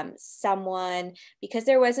someone, because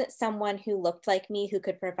there wasn't someone who looked like me who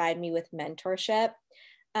could provide me with mentorship,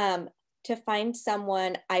 to find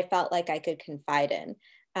someone I felt like I could confide in.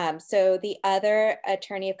 So the other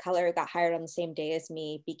attorney of color who got hired on the same day as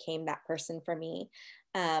me became that person for me.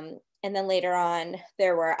 And then later on,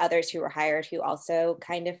 there were others who were hired who also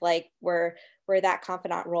kind of like were that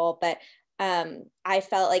confidant role. But I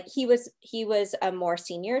felt like he was a more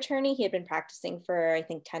senior attorney. He had been practicing for, I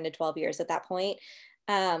think, 10 to 12 years at that point.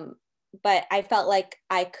 But I felt like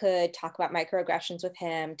I could talk about microaggressions with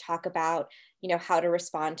him, talk about, you know, how to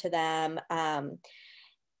respond to them.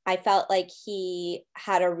 I felt like he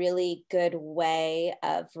had a really good way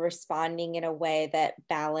of responding in a way that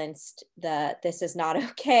balanced this is not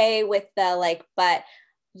okay with the like, but,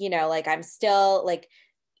 you know, like I'm still like,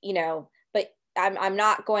 you know, but I'm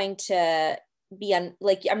not going to,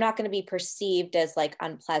 like, I'm not going to be perceived as like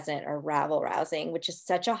unpleasant or rabble rousing, which is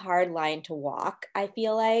such a hard line to walk, I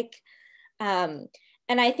feel like. And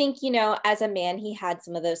I think, you know, as a man, he had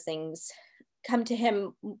some of those things come to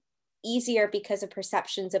him easier because of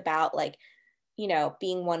perceptions about, like, you know,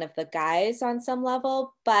 being one of the guys on some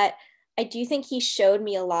level. But I do think he showed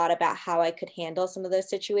me a lot about how I could handle some of those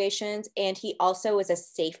situations. And he also was a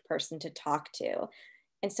safe person to talk to.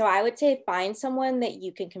 And so I would say find someone that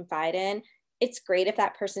you can confide in. It's great if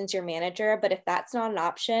that person's your manager, but if that's not an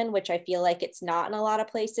option, which I feel like it's not in a lot of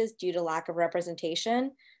places due to lack of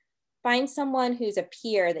representation, find someone who's a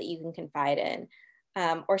peer that you can confide in,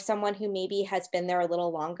 or someone who maybe has been there a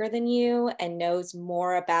little longer than you and knows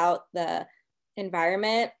more about the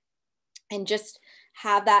environment, and just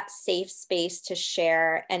have that safe space to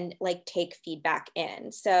share and like take feedback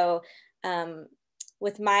in. So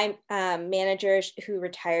with my manager who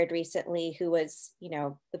retired recently, who was, you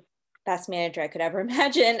know, the best manager I could ever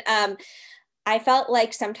imagine, I felt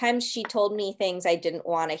like sometimes she told me things I didn't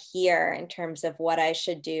want to hear in terms of what I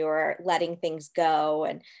should do or letting things go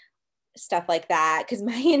and stuff like that. Because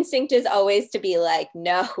my instinct is always to be like,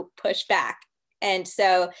 no, push back. And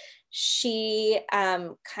so she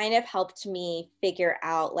kind of helped me figure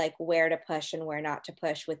out like where to push and where not to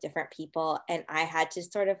push with different people. And I had to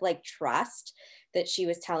sort of like trust that she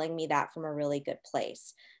was telling me that from a really good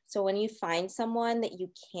place. So when you find someone that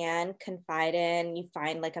you can confide in, you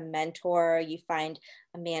find like a mentor, you find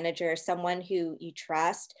a manager, someone who you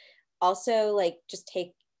trust, also like just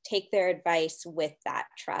take their advice with that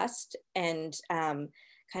trust, and kind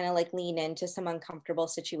of like lean into some uncomfortable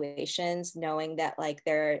situations, knowing that like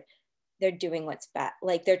they're doing what's best,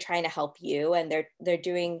 like they're trying to help you, and they're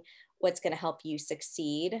doing what's going to help you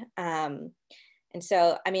succeed. And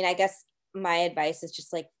so, I mean, I guess my advice is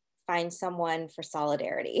just like find someone for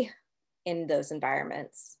solidarity in those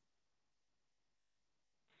environments.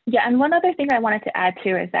 Yeah, and one other thing I wanted to add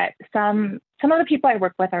too is that some of the people I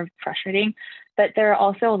work with are frustrating, but there are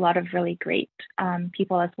also a lot of really great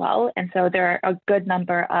people as well. And so there are a good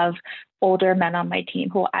number of older men on my team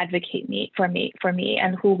who will advocate for me,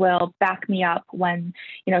 and who will back me up when,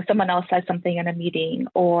 you know, someone else says something in a meeting,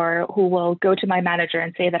 or who will go to my manager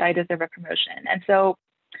and say that I deserve a promotion. And so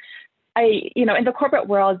you know, in the corporate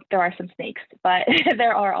world, there are some snakes, but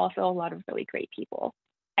there are also a lot of really great people.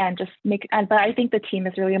 And but I think the team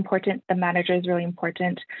is really important. The manager is really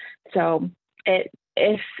important. So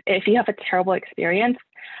if you have a terrible experience,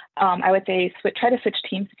 I would say try to switch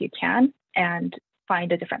teams if you can, and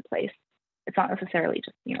find a different place. It's not necessarily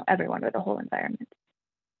just, you know, everyone or the whole environment.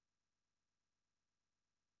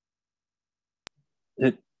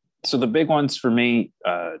 So the big ones for me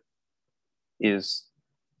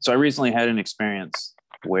so I recently had an experience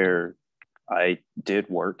where I did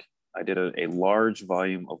a large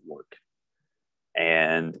volume of work.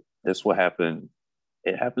 And this will happen,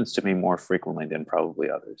 it happens to me more frequently than probably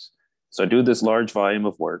others. So I do this large volume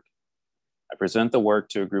of work. I present the work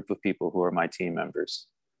to a group of people who are my team members.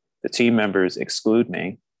 The team members exclude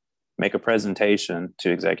me, make a presentation to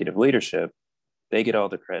executive leadership. They get all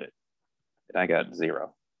the credit, and I got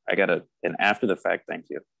zero. I got an after the fact thank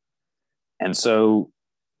you. And so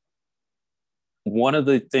one of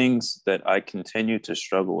the things that I continue to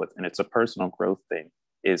struggle with, and it's a personal growth thing,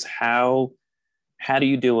 is how do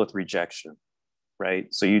you deal with rejection,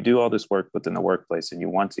 right? So you do all this work within the workplace and you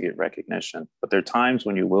want to get recognition, but there are times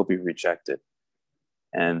when you will be rejected.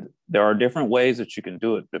 And there are different ways that you can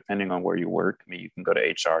do it depending on where you work. I mean, you can go to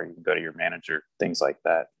HR, you can go to your manager, things like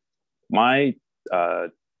that. My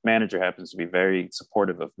manager happens to be very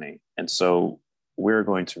supportive of me. And so we're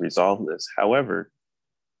going to resolve this. However,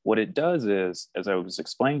 what it does is, as I was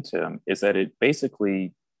explaining to him, is that it puts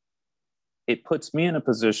me in a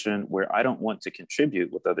position where I don't want to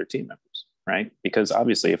contribute with other team members, right? Because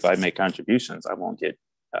obviously if I make contributions, I won't get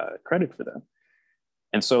credit for them.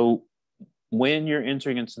 And so when you're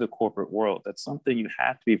entering into the corporate world, that's something you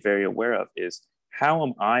have to be very aware of, is how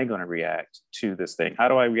am I going to react to this thing? How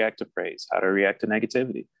do I react to praise? How do I react to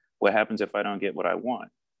negativity? What happens if I don't get what I want?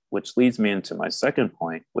 Which leads me into my second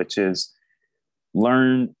point, which is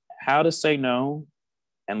learn how to say no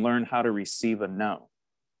and learn how to receive a no,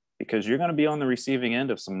 because you're going to be on the receiving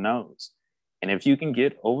end of some no's. And if you can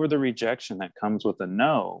get over the rejection that comes with a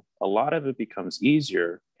no, a lot of it becomes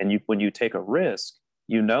easier. And when you take a risk,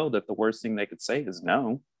 you know that the worst thing they could say is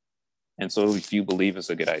no. And so if you believe it's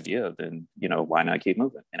a good idea, then, you know, why not keep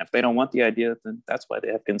moving? And if they don't want the idea, then that's why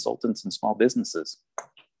they have consultants and small businesses,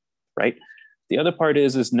 right? The other part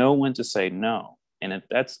is know when to say no. And if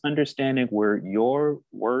that's understanding where your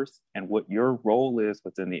worth and what your role is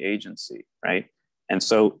within the agency, right? And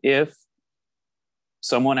so if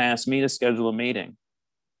Someone asked me to schedule a meeting,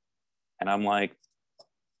 and I'm like,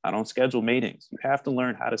 I don't schedule meetings. You have to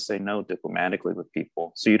learn how to say no diplomatically with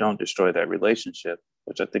people so you don't destroy that relationship,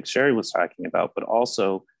 which I think Sherry was talking about, but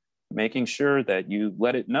also making sure that you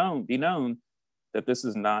let it be known that this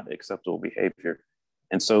is not acceptable behavior.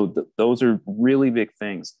 And so those are really big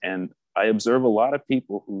things. And I observe a lot of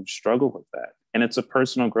people who struggle with that. And it's a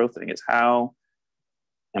personal growth thing. It's how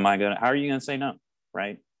are you going to say no,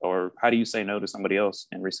 right? Or how do you say no to somebody else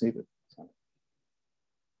and receive it? So.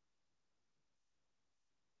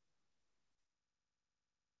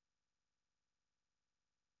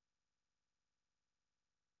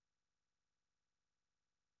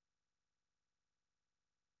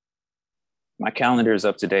 My calendar is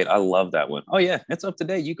up to date. I love that one. Oh yeah, it's up to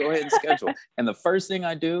date. You go ahead and schedule. And the first thing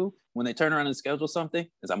I do when they turn around and schedule something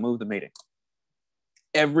is I move the meeting.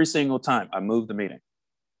 Every single time I move the meeting.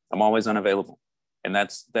 I'm always unavailable. And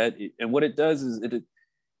that's that. And what it does is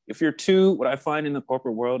what I find in the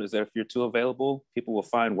corporate world is that if you're too available, people will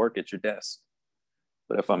find work at your desk.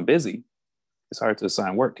 But if I'm busy, it's hard to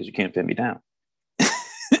assign work because you can't pin me down.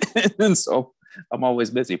 And so I'm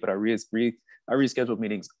always busy, but I reschedule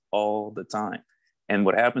meetings all the time. And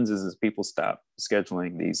what happens is people stop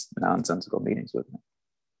scheduling these nonsensical meetings with me.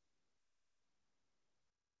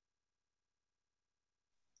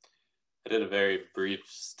 I did a very brief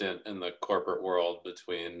stint in the corporate world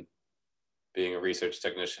between being a research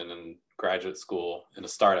technician and graduate school in a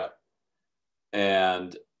startup.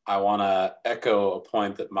 And I want to echo a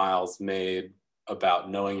point that Miles made about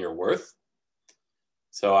knowing your worth.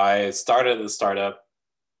 So I started the startup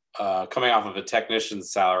coming off of a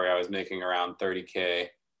technician's salary. I was making around 30K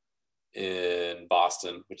in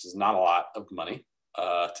Boston, which is not a lot of money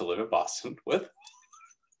to live in Boston with,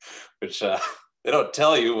 which they don't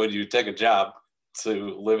tell you when you take a job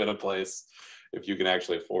to live in a place if you can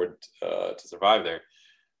actually afford to survive there.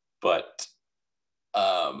 But,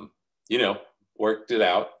 worked it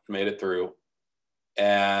out, made it through.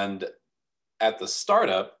 And at the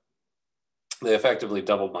startup, they effectively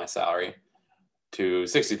doubled my salary to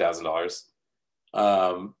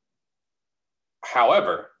 $60,000.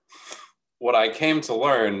 However, what I came to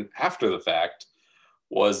learn after the fact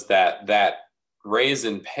was that raise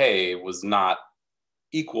in pay was not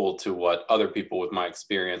equal to what other people with my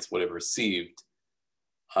experience would have received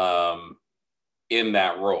in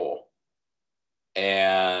that role.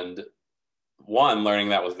 And one, learning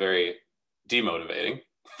that was very demotivating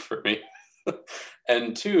for me.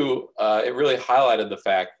 And two, it really highlighted the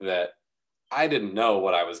fact that I didn't know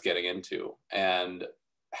what I was getting into. And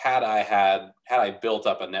had I built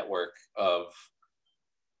up a network of,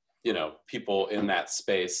 people in that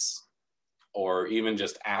space, or even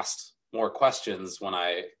just asked more questions when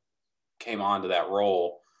I came onto that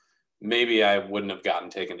role, maybe I wouldn't have gotten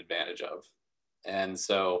taken advantage of. And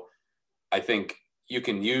so I think you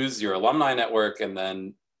can use your alumni network and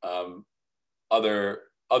then other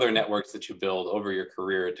networks that you build over your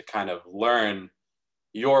career to kind of learn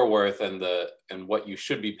your worth and what you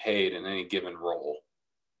should be paid in any given role.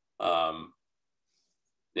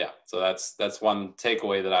 So that's one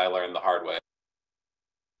takeaway that I learned the hard way.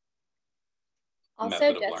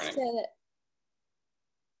 Also, just to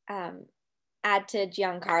add to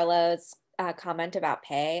Giancarlo's comment about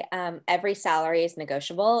pay, every salary is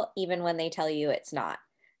negotiable, even when they tell you it's not.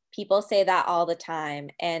 People say that all the time.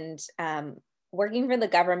 And working for the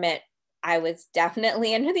government, I was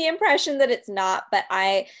definitely under the impression that it's not, but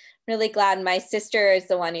I'm really glad my sister is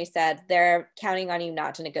the one who said they're counting on you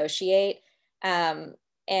not to negotiate.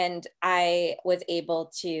 And I was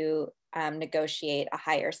able to negotiate a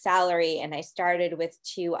higher salary. And I started with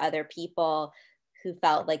 2 other people who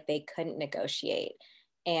felt like they couldn't negotiate.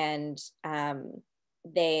 And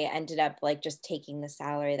they ended up just taking the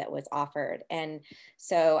salary that was offered. And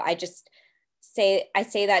so I say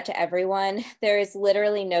that to everyone. There is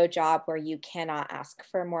literally no job where you cannot ask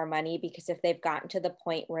for more money, because if they've gotten to the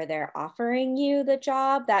point where they're offering you the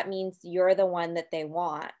job, that means you're the one that they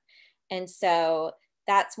want. And so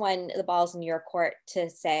that's when the ball's in your court to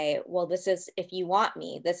say, well, if you want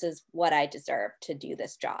me, this is what I deserve to do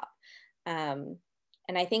this job.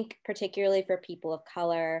 And I think particularly for people of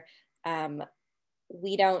color,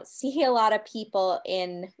 we don't see a lot of people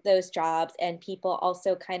in those jobs, and people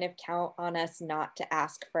also kind of count on us not to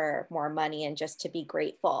ask for more money and just to be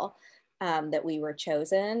grateful that we were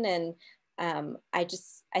chosen. And I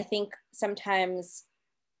think sometimes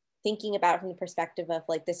thinking about it from the perspective of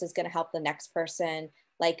this is going to help the next person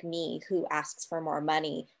like me who asks for more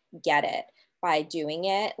money get it by doing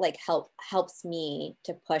it, helps me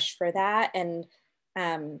to push for that. And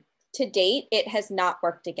to date, it has not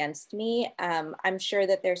worked against me. I'm sure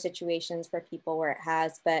that there are situations for people where it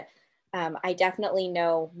has, but I definitely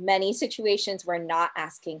know many situations where not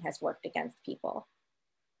asking has worked against people.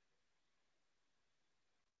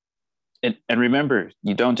 And remember,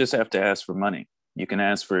 you don't just have to ask for money. You can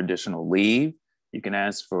ask for additional leave. You can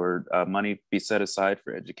ask for money be set aside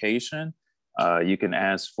for education. You can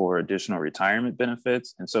ask for additional retirement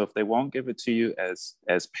benefits. And so if they won't give it to you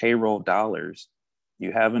as payroll dollars,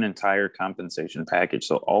 you have an entire compensation package.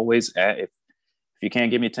 So always if you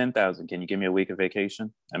can't give me 10,000, can you give me a week of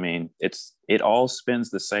vacation? I mean, it all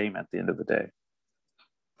spins the same at the end of the day.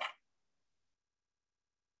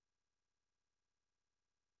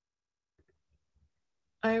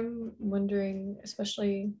 I'm wondering,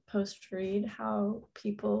 especially post-read, how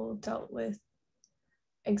people dealt with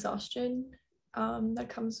exhaustion that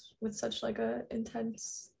comes with such like a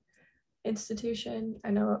intense institution.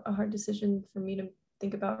 I know a hard decision for me to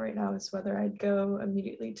think about right now is whether I'd go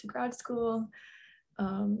immediately to grad school.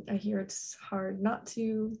 I hear it's hard not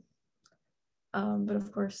to, but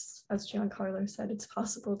of course, as Giancarlo said, it's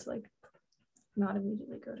possible to like not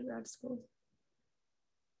immediately go to grad school.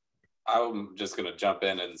 I'm just going to jump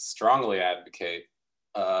in and strongly advocate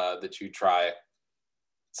that you try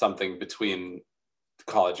something between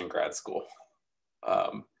college and grad school,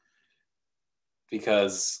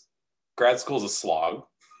 because grad school is a slog,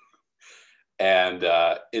 and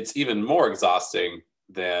it's even more exhausting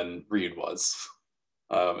than Reed was,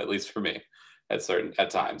 at least for me at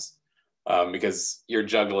times, because you're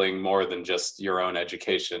juggling more than just your own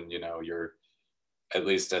education. You know, you're at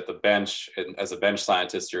least at the bench, and as a bench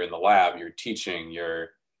scientist, you're in the lab, you're teaching,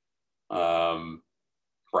 you're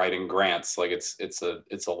writing grants. Like it's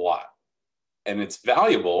a lot, and it's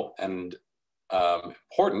valuable and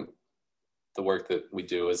important, the work that we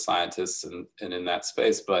do as scientists and in that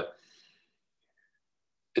space. But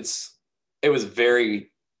it was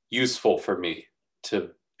very useful for me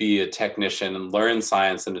to be a technician and learn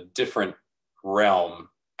science in a different realm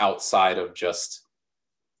outside of just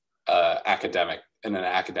in an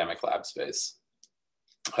academic lab space.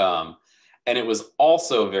 And it was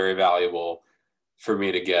also very valuable for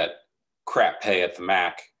me to get crap pay at the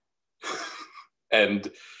Mac and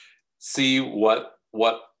see what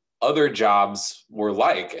other jobs were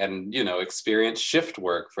like, and, you know, experience shift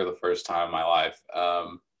work for the first time in my life.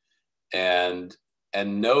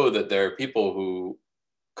 And know that there are people who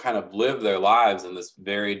kind of live their lives in this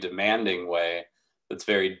very demanding way that's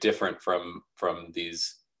very different from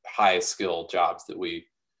these high skill jobs that we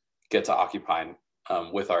get to occupy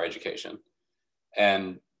with our education.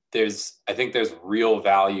 And I think there's real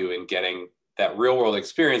value in getting that real world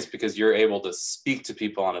experience, because you're able to speak to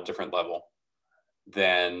people on a different level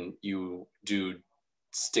than you do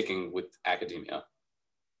sticking with academia.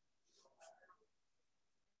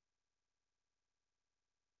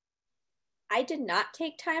 I did not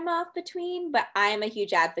take time off between, but I'm a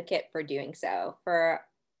huge advocate for doing so for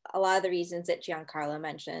a lot of the reasons that Giancarlo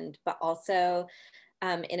mentioned, but also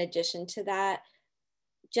in addition to that,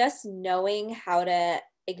 just knowing how to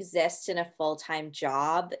exist in a full-time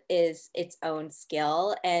job is its own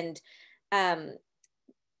skill. And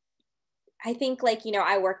I think, like, you know,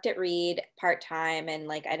 I worked at Reed part-time, and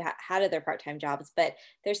like I'd had other part-time jobs, but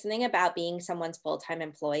there's something about being someone's full-time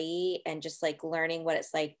employee and just like learning what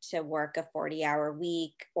it's like to work a 40-hour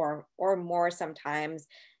week or more sometimes,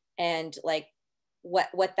 and like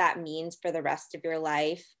what that means for the rest of your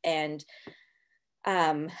life. And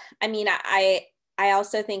I mean, I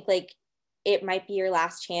also think like it might be your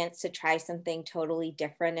last chance to try something totally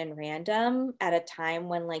different and random at a time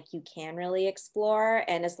when like you can really explore.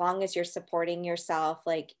 And as long as you're supporting yourself,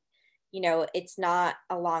 like, you know, it's not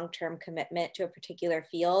a long-term commitment to a particular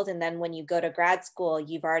field. And then when you go to grad school,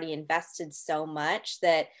 you've already invested so much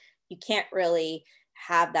that you can't really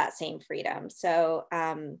have that same freedom. So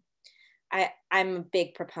I'm a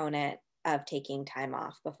big proponent of taking time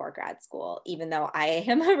off before grad school, even though I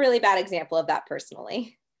am a really bad example of that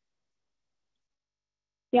personally.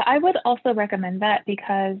 Yeah, I would also recommend that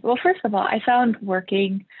because, well, first of all, I found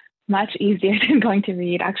working much easier than going to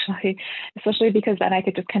Reed, actually, especially because then I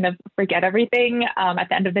could just kind of forget everything at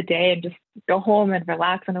the end of the day and just go home and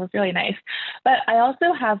relax, and it was really nice. But I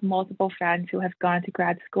also have multiple friends who have gone to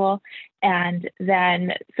grad school, and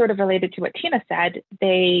then sort of related to what Tina said,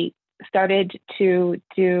 they started to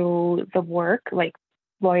do the work, like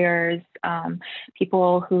lawyers,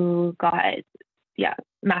 people who got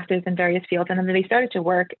masters in various fields, and then they started to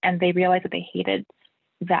work and they realized that they hated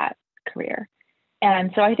that career.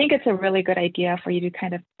 And so I think it's a really good idea for you to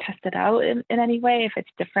kind of test it out in any way if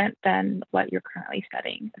it's different than what you're currently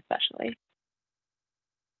studying, especially.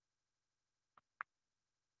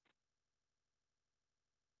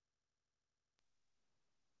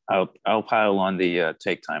 I'll pile on the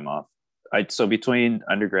take time off. So between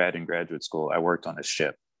undergrad and graduate school, I worked on a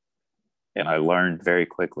ship, and I learned very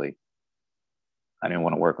quickly I didn't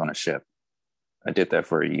want to work on a ship. I did that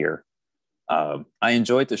for a year. I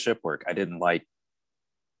enjoyed the ship work. I didn't like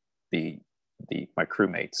my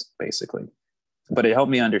crewmates, basically, but it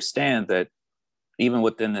helped me understand that even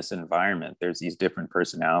within this environment, there's these different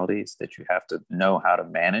personalities that you have to know how to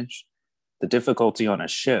manage. The difficulty on a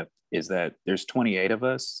ship is that there's 28 of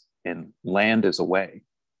us and land is away.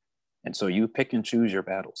 And so you pick and choose your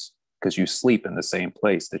battles because you sleep in the same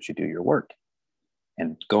place that you do your work.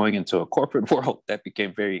 And going into a corporate world, that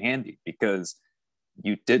became very handy because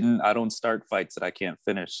I don't start fights that I can't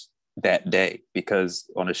finish that day, because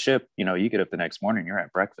on a ship, you get up the next morning, you're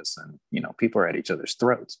at breakfast and, people are at each other's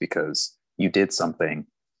throats because you did something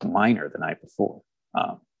minor the night before.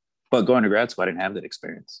 But going to grad school, I didn't have that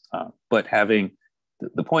experience. But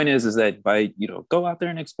the point is that by, go out there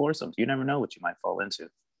and explore something. You never know what you might fall into.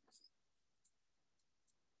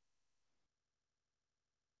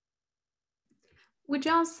 Would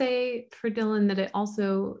y'all say for Dylan that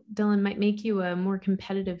Dylan might make you a more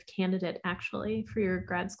competitive candidate actually for your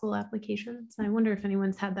grad school applications? I wonder if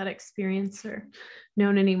anyone's had that experience or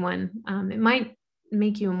known anyone. It might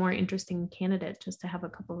make you a more interesting candidate just to have a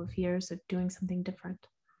couple of years of doing something different.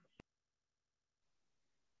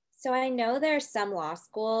 So I know there's some law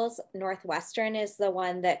schools, Northwestern is the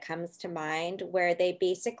one that comes to mind, where they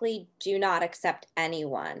basically do not accept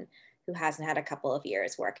anyone who hasn't had a couple of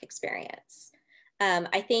years work experience.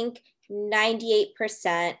 I think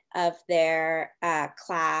 98% of their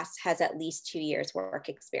class has at least 2 years work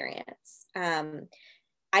experience.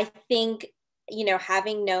 I think,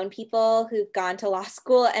 having known people who've gone to law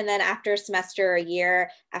school and then after a semester or a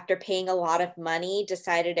year, after paying a lot of money,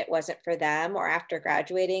 decided it wasn't for them, or after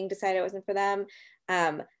graduating, decided it wasn't for them.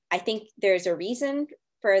 I think there's a reason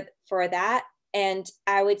for that. And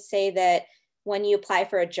I would say that when you apply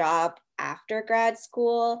for a job after grad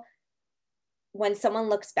school, when someone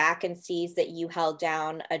looks back and sees that you held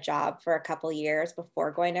down a job for a couple years before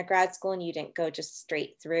going to grad school and you didn't go just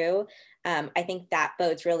straight through, I think that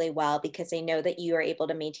bodes really well because they know that you are able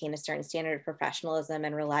to maintain a certain standard of professionalism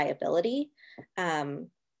and reliability.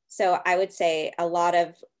 So I would say a lot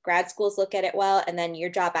of grad schools look at it well, and then your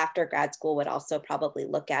job after grad school would also probably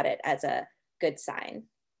look at it as a good sign.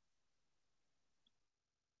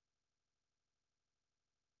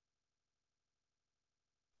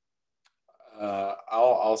 I'll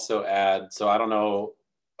also add, so I don't know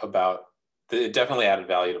about, it definitely added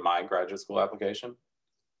value to my graduate school application.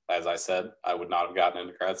 As I said, I would not have gotten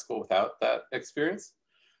into grad school without that experience.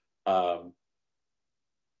 The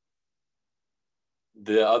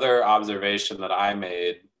other observation that I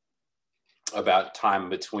made about time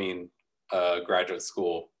between graduate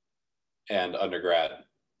school and undergrad.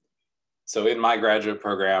 So in my graduate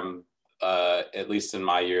program, at least in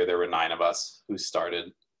my year, there were 9 of us who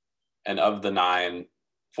started. And of the 9,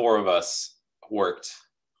 4 of us worked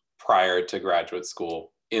prior to graduate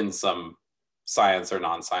school in some science or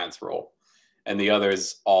non-science role. And the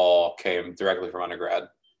others all came directly from undergrad.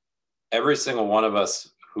 Every single one of us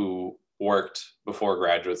who worked before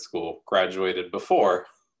graduate school graduated before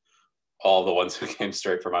all the ones who came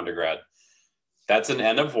straight from undergrad. That's an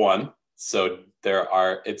N of 1. So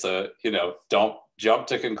don't jump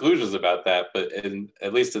to conclusions about that, but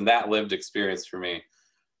at least in that lived experience for me,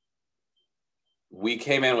 we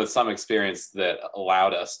came in with some experience that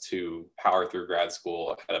allowed us to power through grad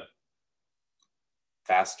school at a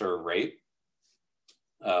faster rate.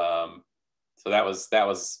 So that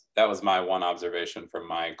was my one observation from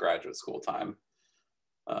my graduate school time.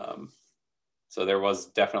 So there was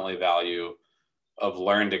definitely value of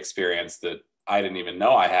learned experience that I didn't even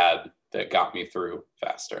know I had that got me through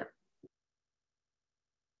faster.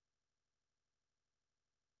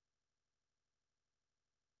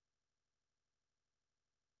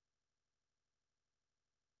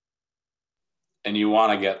 And you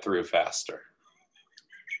want to get through faster.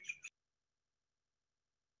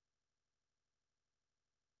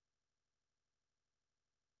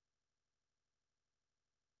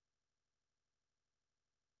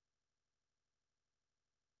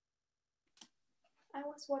 I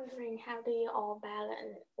was wondering, how do you all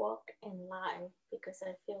balance work and life? Because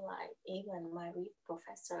I feel like even my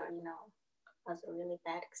professor, was a really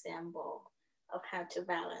bad example of how to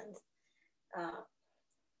balance.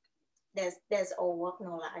 There's all work,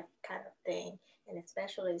 no life kind of thing. And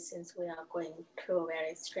especially since we are going through a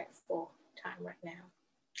very stressful time right now.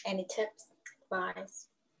 Any tips, advice?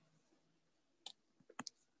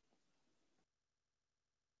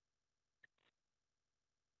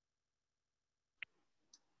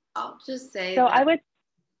 I'll just say So that, I would.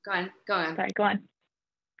 Go on. Sorry, go on.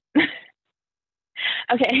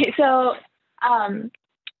 Okay, so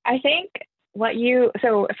I think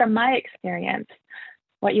so from my experience,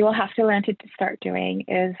 what you will have to learn to start doing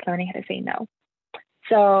is learning how to say no.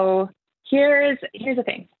 So here's the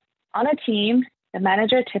thing. On a team, the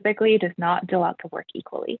manager typically does not dole out the work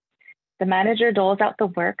equally. The manager doles out the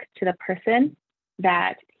work to the person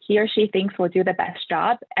that he or she thinks will do the best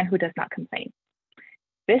job and who does not complain.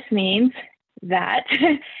 This means that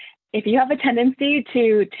if you have a tendency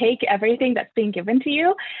to take everything that's being given to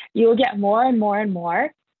you, you will get more and more and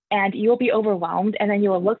more, and you will be overwhelmed. And then you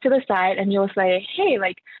will look to the side and you'll say, hey,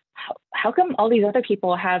 like, how come all these other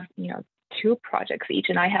people have, 2 projects each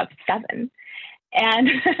and I have 7? And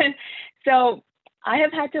so I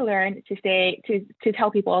have had to learn to say, to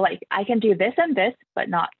tell people, like, I can do this and this, but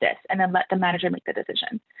not this, and then let the manager make the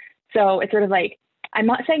decision. So it's sort of like, I'm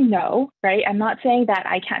not saying no, right? I'm not saying that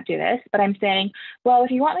I can't do this, but I'm saying, well,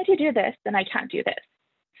 if you want me to do this, then I can't do this.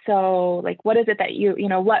 So like, what is it that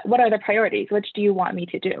what are the priorities? Which do you want me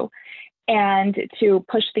to do? And to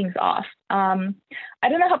push things off. I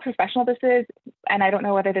don't know how professional this is, and I don't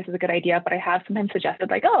know whether this is a good idea, but I have sometimes suggested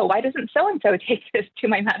like, oh, why doesn't so-and-so take this to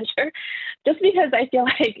my manager? Just because I feel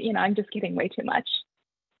like, I'm just getting way too much.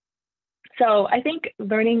 So I think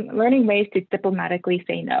learning ways to diplomatically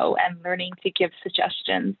say no and learning to give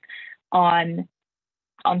suggestions on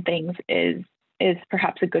things is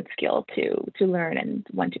perhaps a good skill to learn and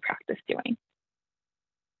one to practice doing.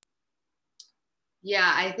 Yeah,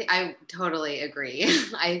 I totally agree.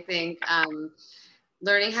 I think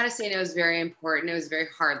learning how to say no is very important. It was a very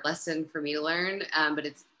hard lesson for me to learn, but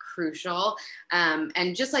it's crucial.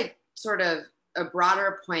 And just like sort of a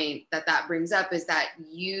broader point that brings up is that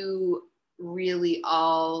you really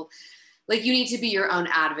you need to be your own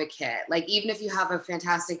advocate. Like, even if you have a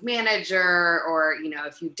fantastic manager or,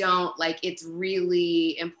 if you don't, like, it's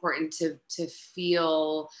really important to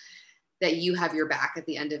feel that you have your back at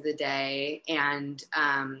the end of the day. And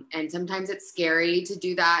sometimes it's scary to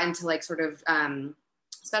do that and to like sort of,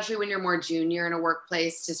 especially when you're more junior in a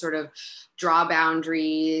workplace, to sort of draw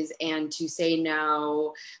boundaries and to say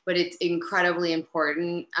no, but it's incredibly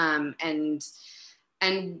important.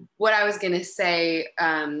 And what I was going to say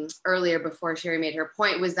earlier before Sherry made her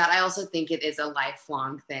point was that I also think it is a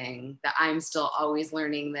lifelong thing, that I'm still always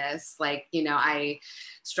learning this. Like, I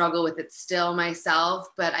struggle with it still myself,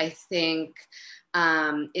 but I think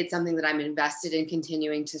it's something that I'm invested in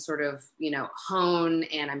continuing to sort of, hone,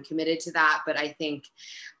 and I'm committed to that. But I think,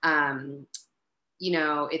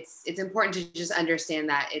 it's important to just understand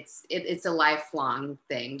that it's a lifelong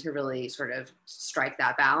thing to really sort of strike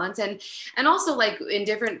that balance. And also, like, in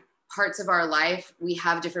different parts of our life, we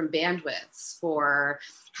have different bandwidths for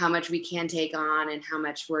how much we can take on and how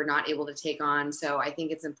much we're not able to take on. So I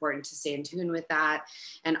think it's important to stay in tune with that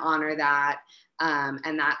and honor that.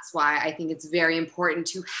 And that's why I think it's very important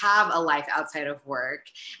to have a life outside of work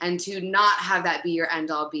and to not have that be your end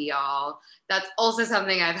all be all. That's also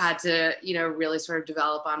something I've had to, really sort of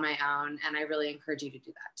develop on my own. And I really encourage you to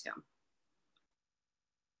do that too.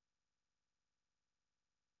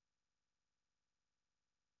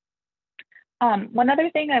 One other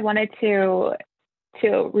thing I wanted to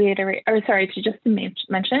reiterate, to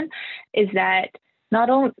mention is that not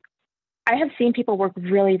only, I have seen people work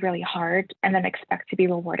really, really hard and then expect to be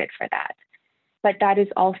rewarded for that. But that is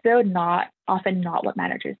also often not what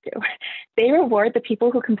managers do. They reward the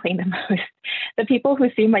people who complain the most, the people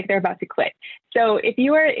who seem like they're about to quit. So if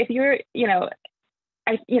you're,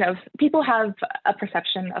 people have a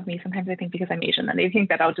perception of me sometimes, I think, because I'm Asian, and they think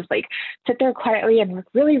that I'll just like sit there quietly and work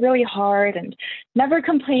really, really hard and never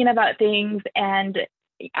complain about things. And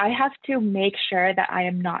I have to make sure that I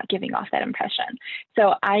am not giving off that impression.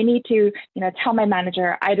 So I need to, tell my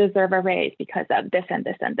manager I deserve a raise because of this and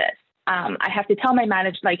this and this. I have to tell my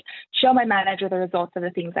manager, show my manager the results of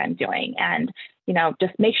the things I'm doing, and,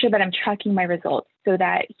 just make sure that I'm tracking my results so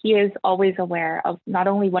that he is always aware of not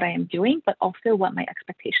only what I am doing, but also what my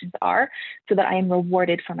expectations are, so that I am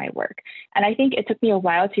rewarded for my work. And I think it took me a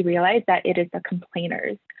while to realize that it is the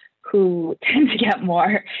complainers who tend to get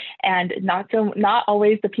more, and not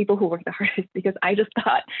always the people who work the hardest, because I was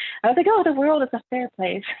like, oh, the world is a fair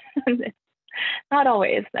place. Not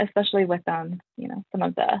always, especially with some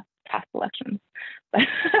of the past elections.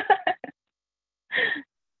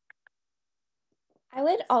 I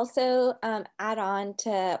would also add on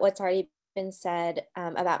to what's already been said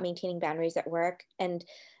about maintaining boundaries at work, and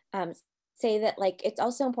say that it's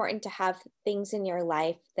also important to have things in your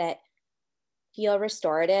life that feel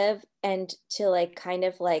restorative, and to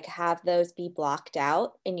have those be blocked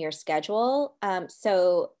out in your schedule.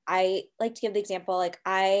 So I like to give the example,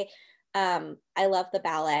 I I love the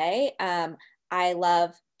ballet. I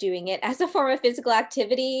love doing it as a form of physical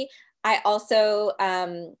activity. I also,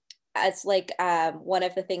 as like one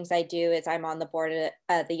of the things I do is I'm on the board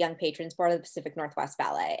of the Young Patrons Board of the Pacific Northwest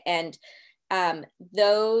Ballet. And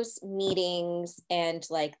those meetings and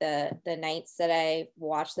like the nights that I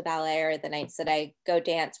watch the ballet or the nights that I go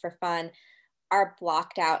dance for fun are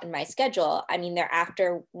blocked out in my schedule. I mean, they're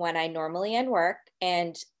after when I normally end work,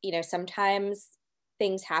 and you know, sometimes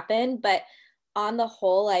things happen, but on the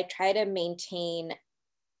whole, I try to maintain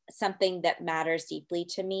something that matters deeply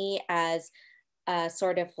to me as a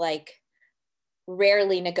sort of like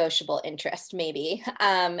rarely negotiable interest, maybe,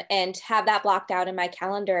 and have that blocked out in my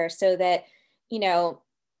calendar so that, you know,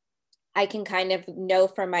 I can kind of know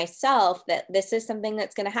for myself that this is something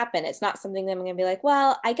that's going to happen. It's not something that I'm going to be like,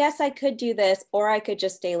 well, I guess I could do this, or I could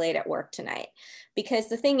just stay late at work tonight. Because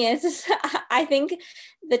the thing is I think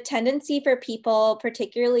the tendency for people,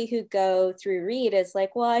 particularly who go through Reed, is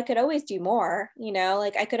like, well, I could always do more, you know,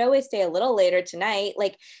 like I could always stay a little later tonight.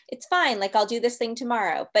 Like, it's fine. Like, I'll do this thing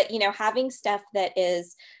tomorrow. But, you know, having stuff that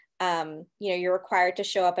is, you know, you're required to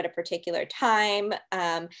show up at a particular time,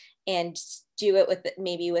 and do it with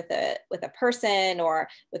maybe with a person or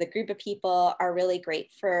with a group of people are really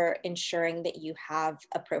great for ensuring that you have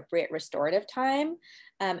appropriate restorative time,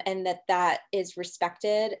 and that is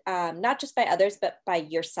respected, not just by others, but by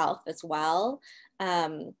yourself as well.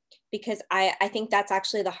 Because I think that's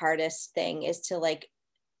actually the hardest thing, is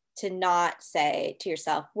to not say to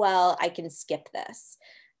yourself, well, I can skip this.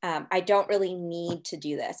 I don't really need to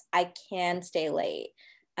do this. I can stay late.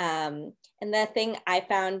 And the thing I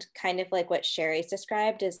found, kind of like what Sherry's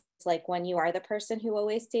described, is like when you are the person who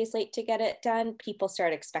always stays late to get it done, people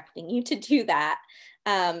start expecting you to do that.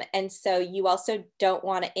 And so you also don't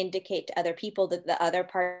want to indicate to other people that the other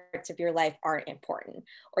parts of your life aren't important,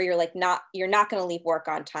 or you're not going to leave work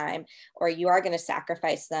on time, or you are going to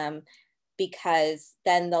sacrifice them, because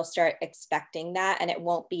then they'll start expecting that, and it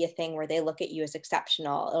won't be a thing where they look at you as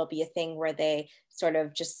exceptional. It'll be a thing where they sort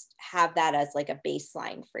of just have that as like a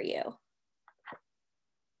baseline for you.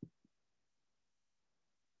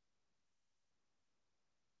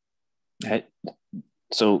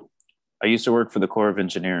 So I used to work for the Corps of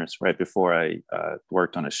Engineers right before I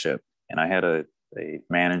worked on a ship, and I had a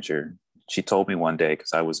manager. She told me one day,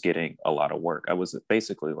 because I was getting a lot of work. I was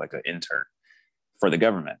basically like an intern for the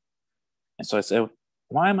government. And so I said,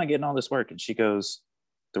 why am I getting all this work? And she goes,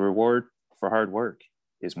 the reward for hard work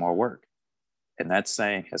is more work. And that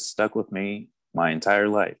saying has stuck with me my entire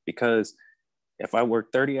life, because if I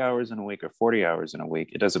work 30 hours in a week or 40 hours in a week,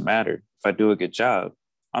 it doesn't matter. If I do a good job,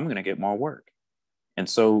 I'm going to get more work. And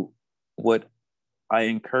so what I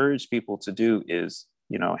encourage people to do is,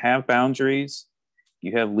 you know, have boundaries.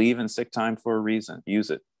 You have leave and sick time for a reason. Use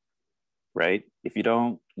it, right? If you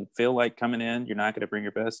don't feel like coming in, you're not going to bring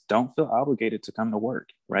your best, don't feel obligated to come to work,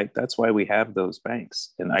 right? That's why we have those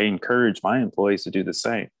banks. And I encourage my employees to do the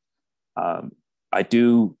same. I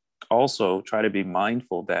do also try to be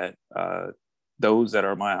mindful that those that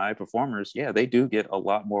are my high performers, yeah, they do get a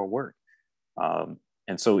lot more work.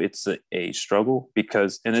 And so it's a struggle,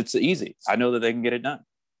 and it's easy. I know that they can get it done.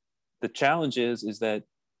 The challenge is that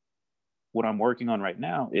what I'm working on right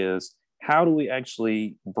now is, how do we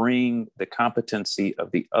actually bring the competency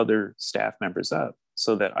of the other staff members up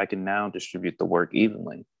so that I can now distribute the work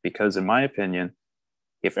evenly? Because in my opinion,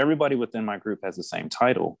 if everybody within my group has the same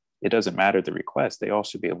title, it doesn't matter the request. They all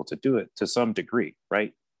should be able to do it to some degree,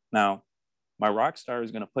 right? Now, my rock star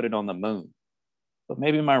is going to put it on the moon, but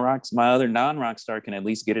maybe my other non-rock star can at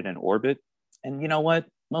least get it in orbit. And you know what?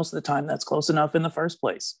 Most of the time that's close enough in the first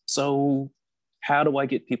place. So how do I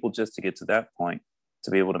get people just to get to that point,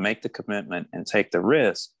 to be able to make the commitment and take the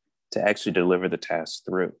risk to actually deliver the task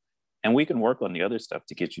through? And we can work on the other stuff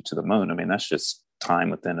to get you to the moon. I mean, that's just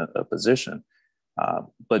time within a position.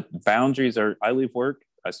 But boundaries are, I leave work,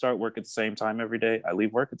 I start work at the same time every day. I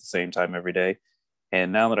leave work at the same time every day.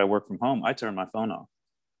 And now that I work from home, I turn my phone off.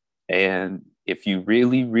 And if you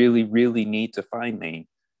really, really, really need to find me,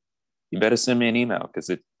 you better send me an email,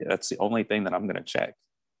 because that's the only thing that I'm going to check.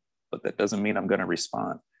 But that doesn't mean I'm going to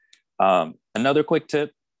respond. Another quick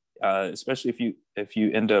tip, especially if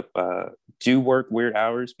you end up do work weird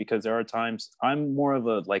hours, because there are times I'm more of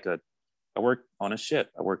I work on a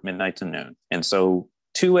ship. I work midnight to noon. And so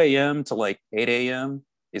 2 a.m. to like 8 a.m.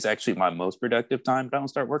 is actually my most productive time, but I don't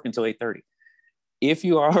start working until 8:30. If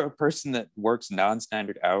you are a person that works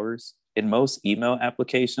non-standard hours, in most email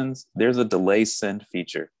applications, there's a delay send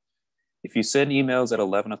feature. If you send emails at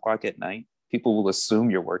 11 o'clock at night, people will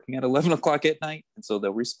assume you're working at 11 o'clock at night, and so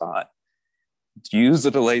they'll respond. use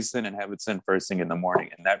the delay send and have it sent first thing in the morning.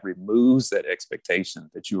 And that removes that expectation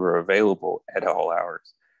that you are available at all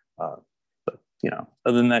hours. But,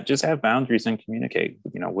 other than that, just have boundaries and communicate,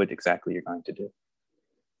 what exactly you're going to do.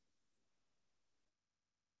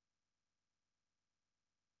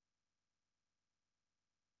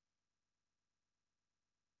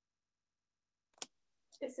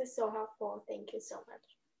 This is so helpful. Thank you so much.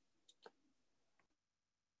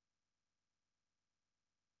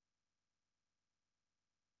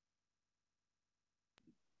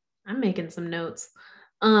 I'm making some notes.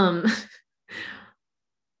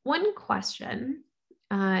 One question,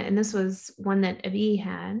 and this was one that Avi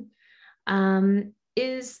had,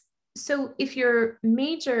 is, so if your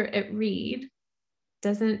major at Reed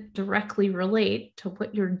doesn't directly relate to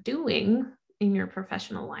what you're doing in your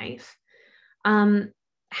professional life,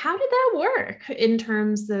 how did that work in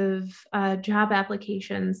terms of job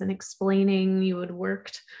applications and explaining you had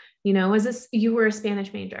worked, you were a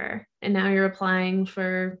Spanish major and now you're applying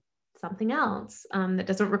for something else that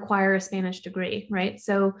doesn't require a Spanish degree, right?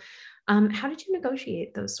 So how did you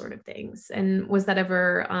negotiate those sort of things? And was that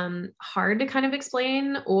ever hard to kind of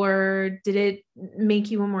explain, or did it make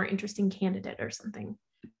you a more interesting candidate or something?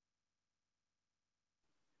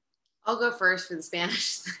 I'll go first for the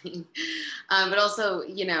Spanish thing. But also,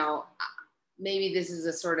 maybe this is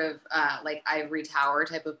a sort of like ivory tower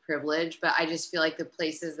type of privilege, but I just feel like the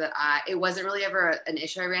places that it wasn't really ever an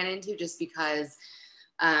issue I ran into, just because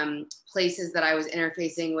places that I was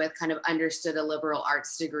interfacing with kind of understood a liberal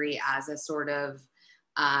arts degree as a sort of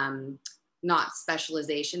not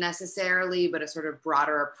specialization necessarily, but a sort of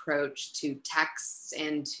broader approach to texts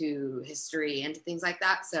and to history and to things like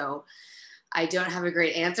that. So I don't have a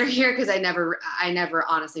great answer here because I never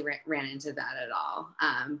honestly ran into that at all.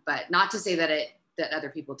 But not to say that other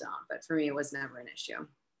people don't, but for me, it was never an issue.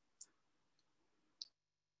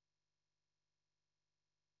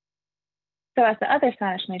 So as the other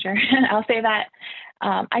Spanish major, I'll say that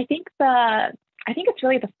I think it's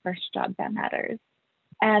really the first job that matters.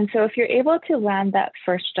 And so if you're able to land that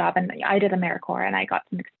first job, and I did AmeriCorps and I got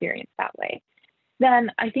some experience that way,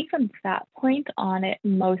 then I think from that point on, it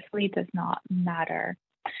mostly does not matter.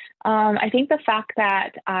 I think the fact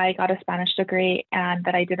that I got a Spanish degree and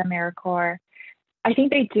that I did AmeriCorps, I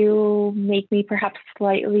think they do make me perhaps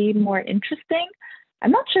slightly more interesting.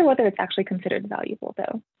 I'm not sure whether it's actually considered valuable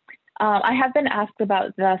though. I have been asked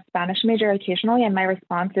about the Spanish major occasionally, and my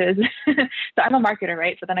response is, so I'm a marketer,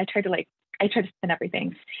 right? So then I try to spin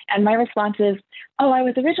everything. And my response is, oh, I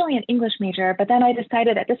was originally an English major, but then I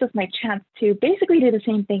decided that this was my chance to basically do the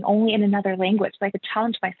same thing, only in another language, so I could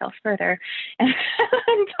challenge myself further and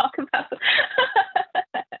talk about.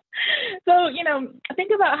 So,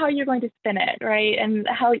 think about how you're going to spin it, right? And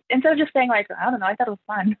how, instead of just saying like, I don't know, I thought it was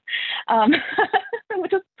fun,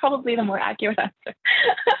 which is probably the more accurate answer.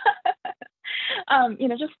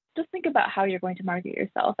 Just think about how you're going to market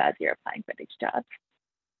yourself as you're applying for these jobs.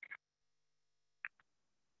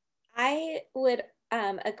 I would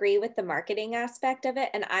agree with the marketing aspect of it.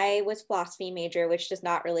 And I was philosophy major, which does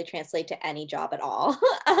not really translate to any job at all.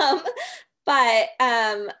 But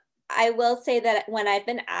I will say that when I've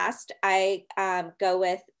been asked, I go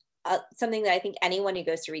with something that I think anyone who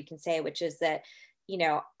goes to Reed can say, which is that,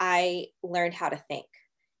 I learned how to think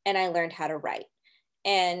and I learned how to write.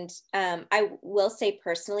 And I will say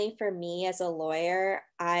personally, for me as a lawyer,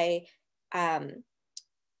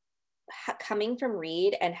 coming from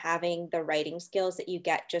Reed and having the writing skills that you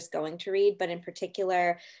get just going to Reed, but in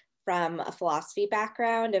particular from a philosophy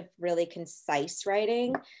background of really concise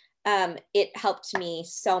writing, it helped me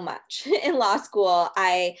so much in law school.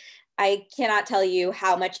 I cannot tell you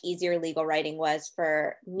how much easier legal writing was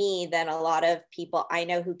for me than a lot of people I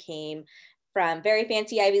know who came from very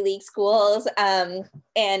fancy Ivy League schools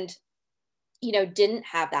and didn't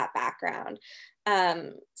have that background.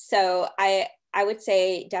 So I would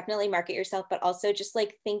say definitely market yourself, but also just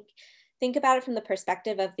like think about it from the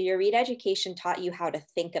perspective of your Reed education taught you how to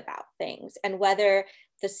think about things, and whether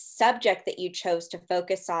the subject that you chose to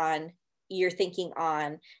focus on, you're thinking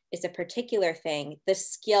on, is a particular thing. The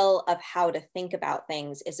skill of how to think about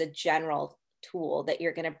things is a general tool that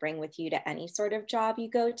you're going to bring with you to any sort of job you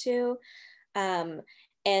go to.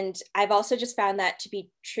 And I've also just found that to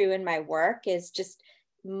be true in my work, is just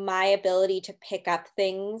my ability to pick up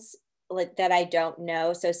things like that I don't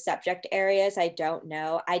know. So subject areas I don't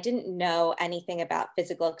know. I didn't know anything about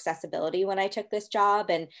physical accessibility when I took this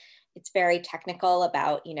job, and it's very technical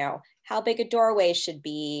about, how big a doorway should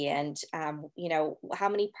be, and, how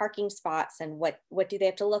many parking spots and what do they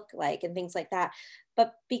have to look like and things like that.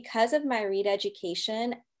 But because of my Reed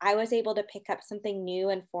education, I was able to pick up something new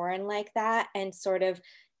and foreign like that and sort of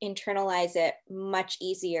internalize it much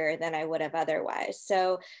easier than I would have otherwise.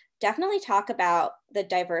 So definitely talk about the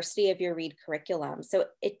diversity of your Reed curriculum. So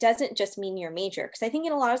it doesn't just mean your major, because I think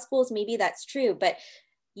in a lot of schools, maybe that's true, but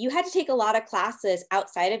you had to take a lot of classes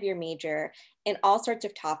outside of your major in all sorts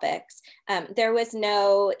of topics. There was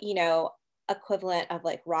no, equivalent of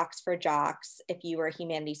like rocks for jocks. If you were a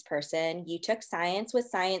humanities person, you took science with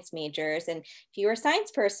science majors. And if you were a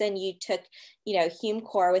science person, you took, Hume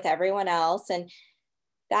Core with everyone else. And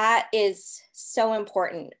that is so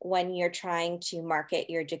important when you're trying to market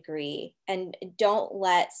your degree. And don't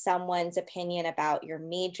let someone's opinion about your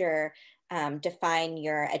major define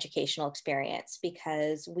your educational experience,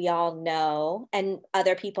 because we all know, and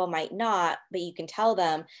other people might not, but you can tell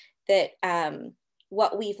them that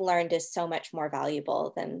what we've learned is so much more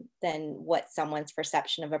valuable than what someone's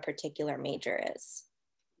perception of a particular major is.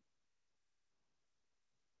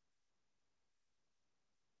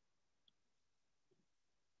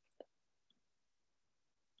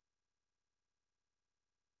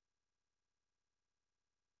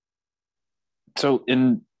 So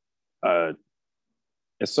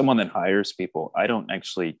as someone that hires people, I don't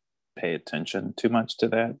actually pay attention too much to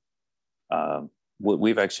that.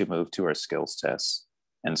 We've actually moved to our skills tests.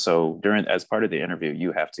 And so as part of the interview,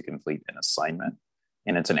 you have to complete an assignment,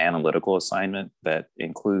 and it's an analytical assignment that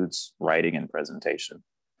includes writing and presentation.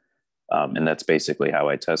 And that's basically how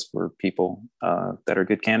I test for people that are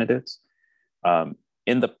good candidates.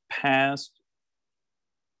 In the past,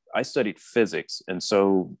 I studied physics, and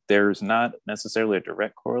so there's not necessarily a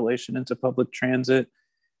direct correlation into public transit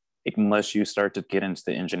unless you start to get into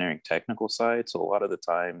the engineering technical side. So a lot of the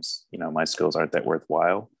times, my skills aren't that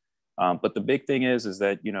worthwhile. But the big thing is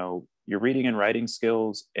that, your reading and writing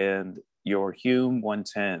skills and your Hume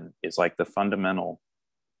 110 is like the fundamental,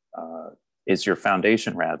 is your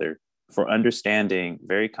foundation rather, for understanding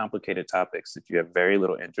very complicated topics that you have very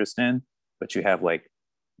little interest in, but you have like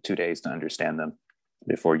 2 days to understand them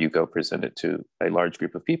before you go present it to a large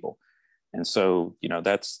group of people. And so,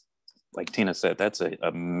 that's, like Tina said, that's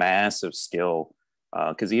a massive skill,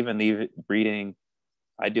 because even reading,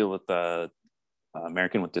 I deal with the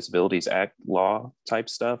American with Disabilities Act law type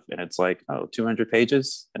stuff, and it's like, 200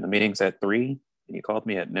 pages, and the meeting's at 3, and you called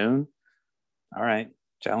me at noon. All right,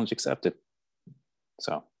 challenge accepted.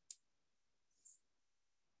 So.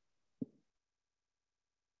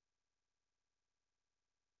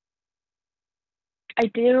 I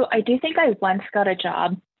do think I once got a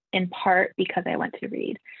job in part because I went to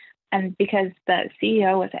Reed, and because the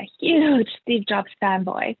CEO was a huge Steve Jobs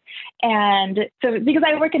fanboy. And so because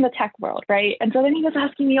I work in the tech world, right? And so then he was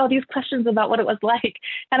asking me all these questions about what it was like.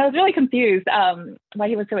 And I was really confused why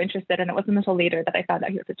he was so interested. And it wasn't until later that I found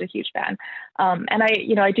out he was such a huge fan. And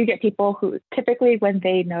I do get people who typically when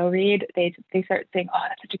they know Reed, they start saying, oh,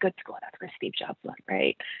 that's such a good school. That's where Steve Jobs went,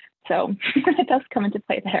 right? So it does come into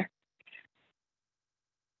play there.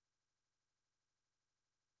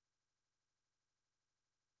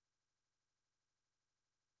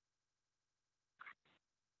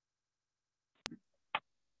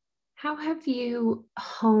 How have you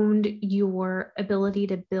honed your ability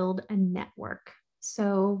to build a network?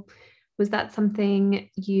 So was that something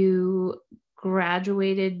you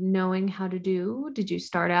graduated knowing how to do? Did you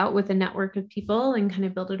start out with a network of people and kind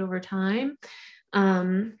of build it over time?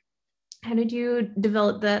 How did you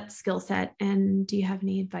develop that skill set? And do you have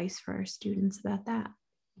any advice for our students about that?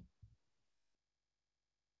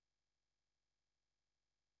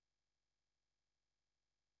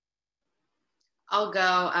 I'll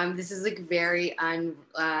go. This is like very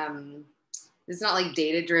it's not like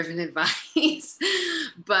data-driven advice,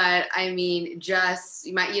 but I mean, just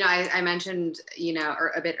I mentioned,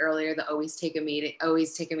 or a bit earlier, the always take a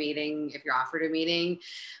meeting if you're offered a meeting.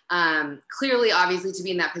 Clearly, obviously, to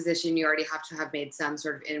be in that position, you already have to have made some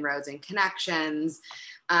sort of inroads and connections.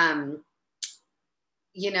 I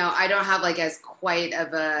don't have like as quite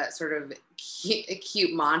of a sort of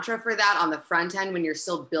cute mantra for that on the front end when you're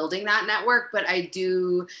still building that network, but I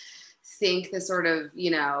do think the sort of,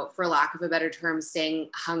 for lack of a better term, staying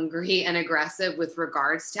hungry and aggressive with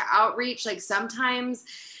regards to outreach. Like sometimes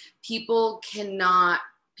people can't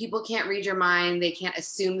read your mind. They can't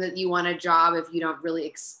assume that you want a job if you don't really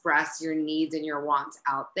express your needs and your wants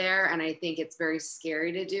out there. And I think it's very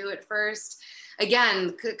scary to do at first.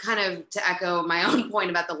 Again, kind of to echo my own point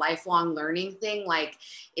about the lifelong learning thing, like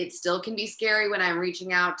it still can be scary when I'm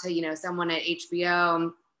reaching out to, someone at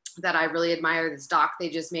HBO that I really admire this doc they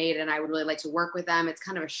just made, and I would really like to work with them. It's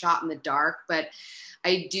kind of a shot in the dark, but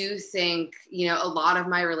I do think, you know, a lot of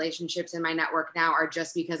my relationships in my network now are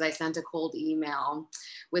just because I sent a cold email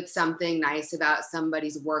with something nice about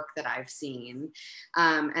somebody's work that I've seen.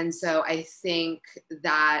 And so I think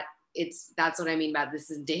that that's what I mean by this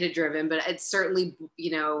is data driven, but it's certainly,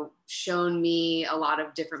 you know, shown me a lot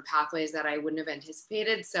of different pathways that I wouldn't have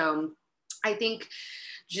anticipated. So I think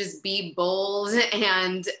just be bold,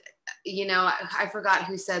 and, you know, I forgot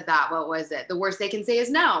who said that. What was it? The worst they can say is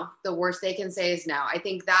no. The worst they can say is no. I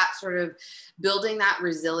think that sort of building that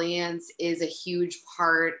resilience is a huge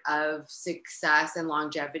part of success and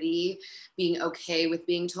longevity, being okay with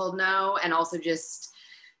being told no, and also just,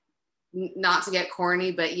 not to get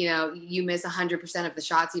corny, but, you know, you miss 100% of the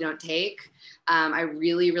shots you don't take. I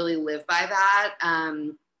really, really live by that.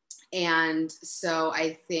 And so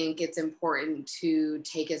I think it's important to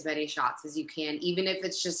take as many shots as you can, even if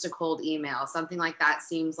it's just a cold email. Something like that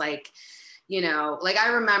seems like, you know, like I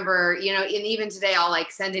remember, you know, and even today I'll like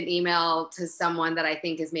send an email to someone that I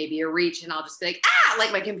think is maybe a reach, and I'll just be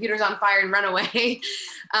like my computer's on fire and run away.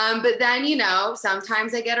 But then, you know,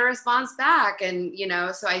 sometimes I get a response back, and, you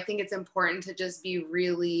know, so I think it's important to just be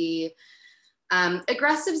really,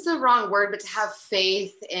 aggressive is the wrong word, but to have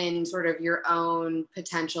faith in sort of your own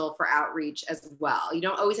potential for outreach as well. You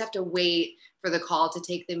don't always have to wait for the call to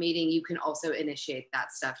take the meeting. You can also initiate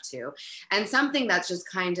that stuff too. And something that's just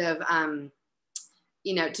kind of,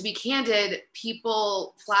 you know, to be candid,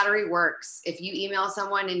 flattery works. If you email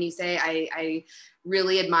someone and you say, I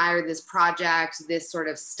really admire this project, this sort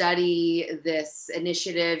of study, this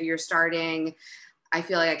initiative you're starting, I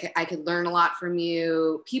feel like I could learn a lot from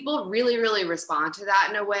you. People really, really respond to that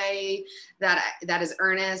in a way that is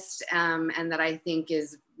earnest, and that I think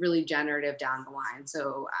is really generative down the line.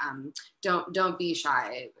 So don't be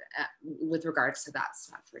shy with regards to that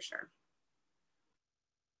stuff, for sure.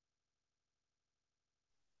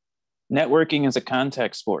 Networking is a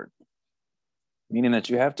contact sport, meaning that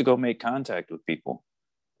you have to go make contact with people.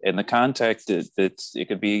 And the contact, it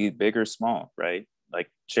could be big or small, right? Like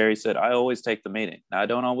Sherry said, I always take the meeting. Now, I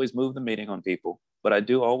don't always move the meeting on people, but I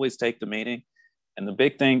do always take the meeting. And the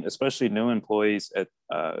big thing, especially new employees at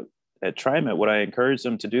TriMet, what I encourage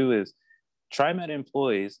them to do is TriMet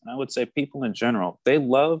employees, and I would say people in general, they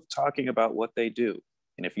love talking about what they do.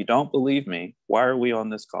 And if you don't believe me, why are we on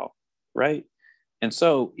this call, right? And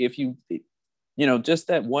so if you know, just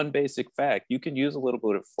that one basic fact, you can use a little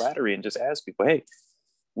bit of flattery and just ask people, hey,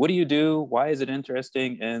 what do you do? Why is it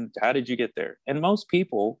interesting? And how did you get there? And most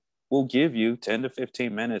people will give you 10 to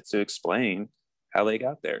 15 minutes to explain how they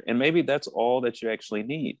got there. And maybe that's all that you actually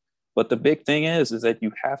need. But the big thing is that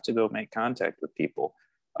you have to go make contact with people.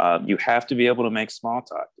 You have to be able to make small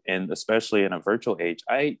talk. And especially in a virtual age,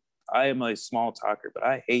 I am a small talker, but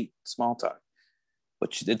I hate small talk.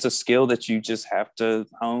 But it's a skill that you just have to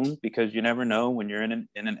hone, because you never know when you're in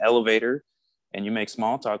an elevator and you make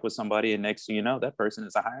small talk with somebody, and next thing you know, that person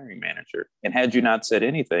is a hiring manager. And had you not said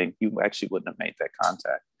anything, you actually wouldn't have made that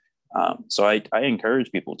contact. So I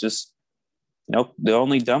encourage people, just, you know, the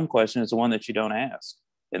only dumb question is the one that you don't ask.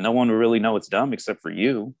 And no one will really know it's dumb except for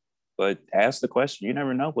you. But ask the question. You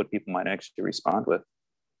never know what people might actually respond with.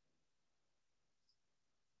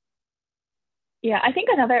 Yeah, I think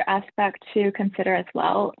another aspect to consider as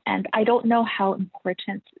well, and I don't know how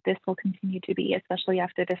important this will continue to be, especially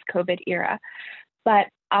after this COVID era, but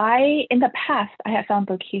in the past, I have found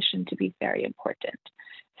location to be very important.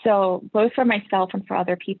 So both for myself and for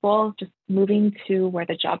other people, just moving to where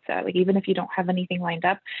the jobs are, like even if you don't have anything lined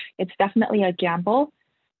up, it's definitely a gamble.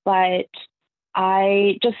 But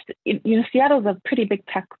Seattle's a pretty big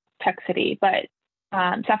tech city, but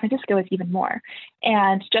San Francisco is even more.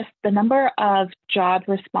 And just the number of job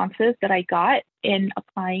responses that I got in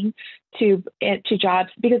applying to jobs,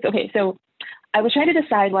 because, so I was trying to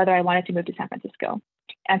decide whether I wanted to move to San Francisco.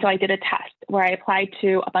 And so I did a test where I applied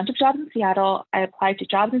to a bunch of jobs in Seattle, I applied to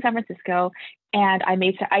jobs in San Francisco, and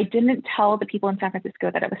I didn't tell the people in San Francisco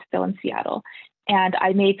that I was still in Seattle. And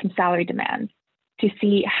I made some salary demands to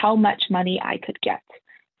see how much money I could get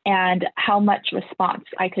and how much response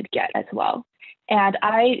I could get as well. And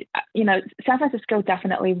San Francisco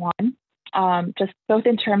definitely won, just both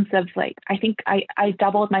in terms of I think I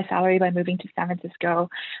doubled my salary by moving to San Francisco.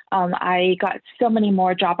 I got so many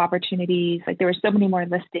more job opportunities, there were so many more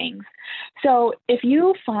listings. So if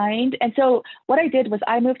you find, and so what I did was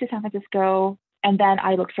I moved to San Francisco and then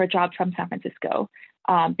I looked for a job from San Francisco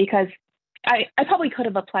because I probably could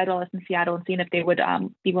have applied while I was in Seattle and seen if they would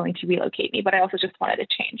be willing to relocate me, but I also just wanted to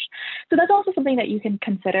change. So that's also something that you can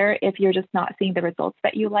consider if you're just not seeing the results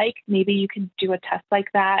that you like. Maybe you can do a test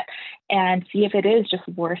like that and see if it is just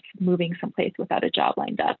worth moving someplace without a job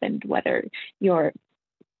lined up, and whether you're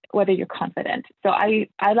confident. So I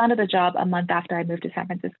landed a job a month after I moved to San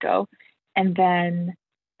Francisco, and then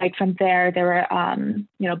like from there were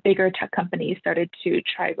bigger tech companies started to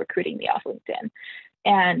try recruiting me off LinkedIn.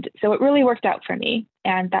 And so it really worked out for me.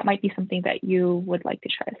 And that might be something that you would like to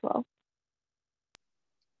try as well.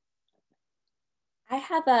 I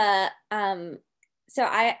have so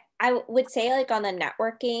I would say, like, on the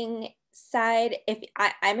networking side, if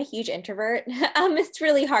I'm a huge introvert, it's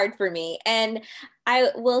really hard for me. And I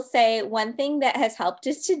will say one thing that has helped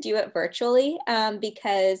is to do it virtually,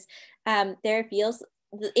 because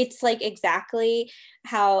it's like exactly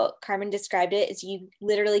how Carmen described it, is you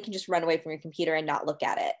literally can just run away from your computer and not look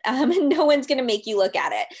at it. And no one's going to make you look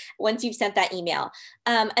at it once you've sent that email.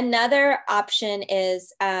 Another option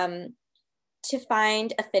is to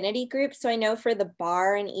find affinity groups. So I know for the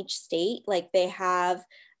bar in each state, like they have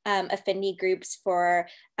affinity groups for,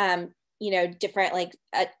 different like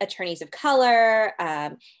attorneys of color,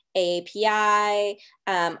 AAPI,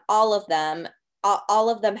 all of them. All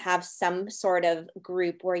of them have some sort of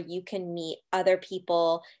group where you can meet other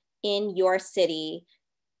people in your city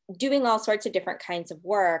doing all sorts of different kinds of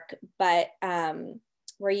work, but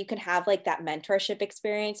where you can have like that mentorship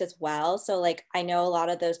experience as well. So like, I know a lot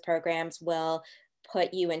of those programs will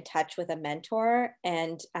put you in touch with a mentor,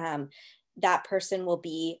 and that person will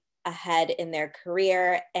be ahead in their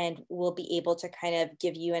career and will be able to kind of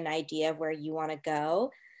give you an idea of where you want to go.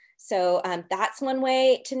 So that's one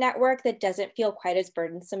way to network that doesn't feel quite as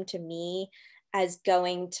burdensome to me as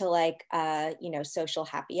going to like, social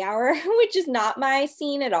happy hour, which is not my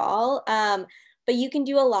scene at all. But you can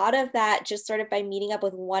do a lot of that just sort of by meeting up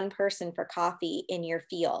with one person for coffee in your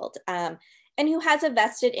field, and who has a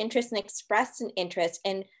vested interest and expressed an interest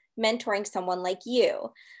in mentoring someone like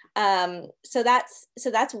you. So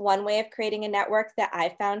that's one way of creating a network that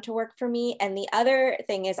I found to work for me. And the other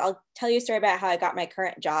thing is, I'll tell you a story about how I got my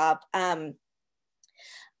current job.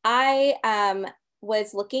 I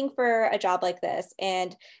was looking for a job like this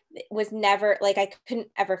and was never, like, I couldn't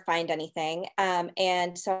ever find anything.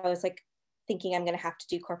 And so I was like thinking I'm going to have to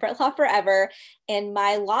do corporate law forever. And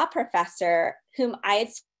my law professor, whom I had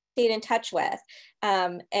stayed in touch with,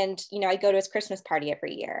 and, I go to his Christmas party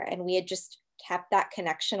every year, and we had just kept that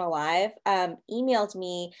connection alive, emailed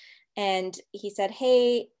me, and he said,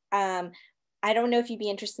 hey, I don't know if you'd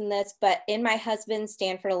be interested in this, but in my husband's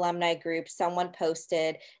Stanford alumni group, someone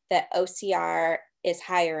posted that OCR is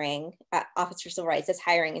hiring, Office for Civil Rights is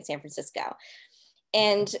hiring in San Francisco.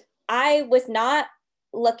 And I was not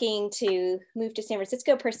looking to move to San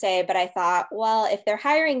Francisco per se, but I thought, well, if they're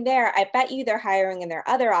hiring there, I bet you they're hiring in their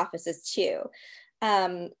other offices too.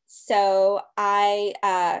 So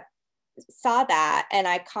I saw that, and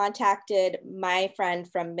I contacted my friend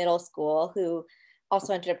from middle school who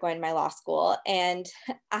also ended up going to my law school. And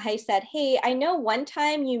I said, hey, I know one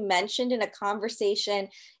time you mentioned in a conversation,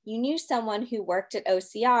 you knew someone who worked at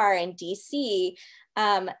OCR in DC.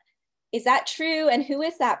 Is that true? And who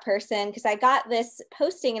is that person? Because I got this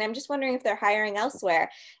posting and I'm just wondering if they're hiring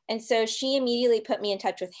elsewhere. And so she immediately put me in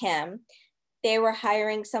touch with him. They were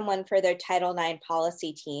hiring someone for their Title IX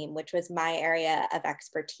policy team, which was my area of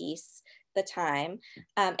expertise at the time.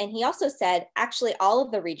 And he also said, actually, all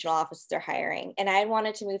of the regional offices are hiring. And I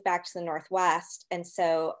wanted to move back to the Northwest. And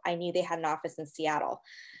so I knew they had an office in Seattle.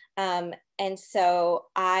 And so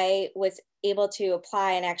I was able to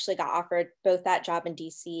apply and actually got offered both that job in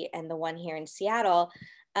DC and the one here in Seattle.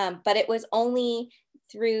 But it was only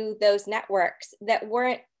through those networks that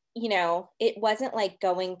weren't, it wasn't like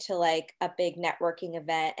going to like a big networking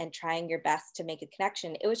event and trying your best to make a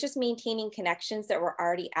connection. It was just maintaining connections that were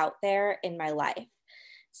already out there in my life.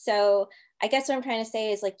 So I guess what I'm trying to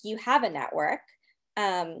say is, like, you have a network,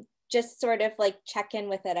 just sort of like check in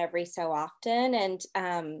with it every so often,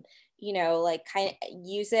 and like kind of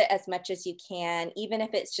use it as much as you can, even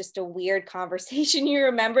if it's just a weird conversation you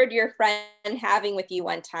remembered your friend having with you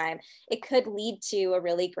one time. It could lead to a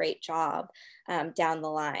really great job down the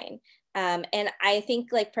line. And I think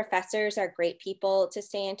like professors are great people to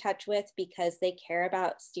stay in touch with because they care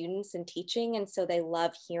about students and teaching. And so they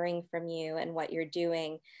love hearing from you and what you're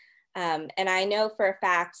doing. And I know for a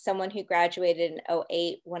fact, someone who graduated in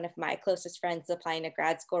 2008, one of my closest friends applying to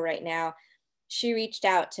grad school right now, she reached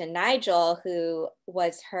out to Nigel, who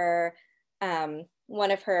was her,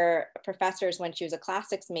 one of her professors when she was a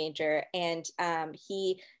classics major. And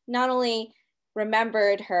he not only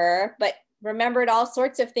remembered her, but remembered all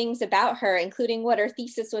sorts of things about her, including what her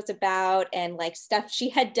thesis was about and like stuff she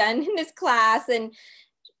had done in this class, and,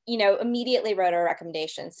 you know, immediately wrote a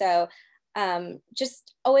recommendation. So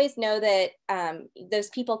just always know that those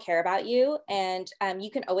people care about you, and you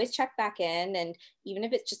can always check back in, and even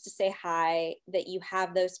if it's just to say hi, that you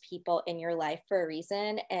have those people in your life for a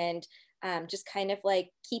reason, and just kind of like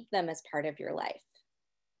keep them as part of your life.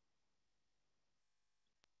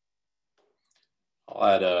 I'll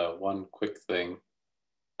add one quick thing.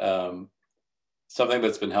 Something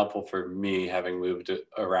that's been helpful for me, having moved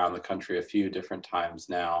around the country a few different times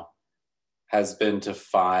now, has been to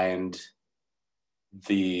find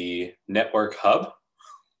the network hub.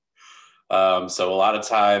 So a lot of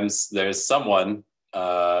times there's someone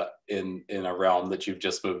in a realm that you've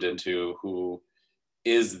just moved into who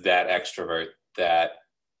is that extrovert that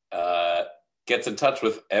gets in touch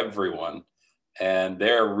with everyone. And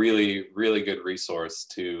they're a really, really good resource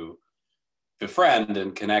to befriend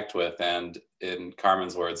and connect with, and in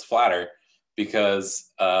Carmen's words, flatter,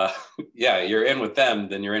 because yeah, you're in with them,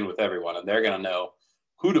 then you're in with everyone, and they're gonna know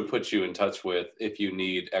who to put you in touch with if you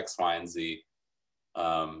need X, Y, and Z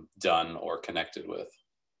done or connected with.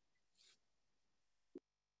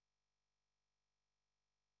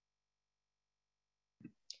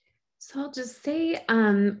 So I'll just say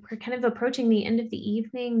we're kind of approaching the end of the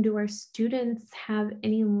evening. Do our students have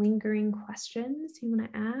any lingering questions you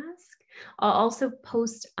want to ask? I'll also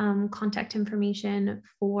post contact information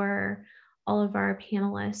for all of our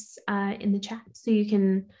panelists in the chat. So you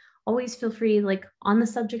can always feel free, like on the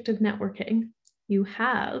subject of networking, you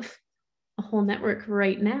have a whole network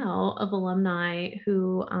right now of alumni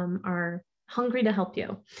who are hungry to help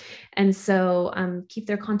you. And so keep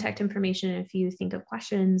their contact information if you think of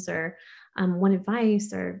questions or want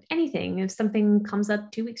advice or anything. If something comes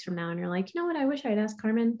up 2 weeks from now and you're like, you know what, I wish I'd asked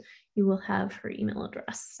Carmen, you will have her email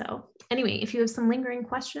address. So anyway, if you have some lingering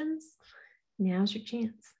questions, now's your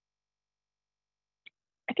chance.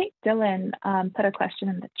 I think Dylan put a question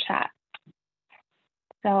in the chat.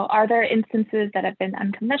 So are there instances that have been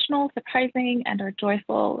unconventional, surprising, and or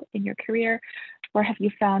joyful in your career? Where have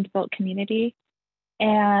you found built community?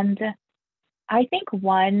 And I think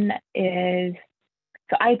one is,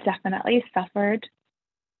 so I definitely suffered,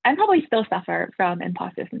 and probably still suffer from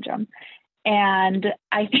imposter syndrome. And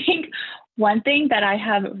I think one thing that I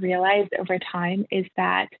have realized over time is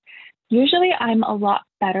that usually I'm a lot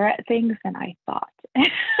better at things than I thought.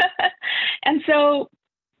 And so,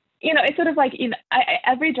 you know, it's sort of like, you know,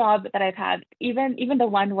 every job that I've had, even the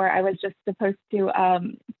one where I was just supposed to, I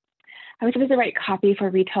was supposed to write copy for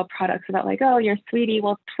retail products about like, oh, your sweetie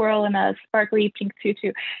will twirl in a sparkly pink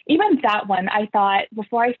tutu. Even that one, I thought,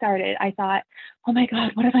 before I started, I thought, oh my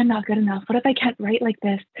God, what if I'm not good enough? What if I can't write like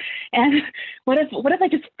this? And what if I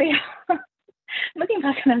just fail? Looking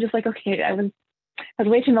back, and I'm just like, okay, I was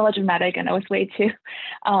way too melodramatic, and I was way too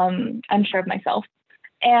unsure of myself.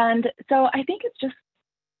 And so I think it's just,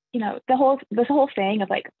 you know, this whole saying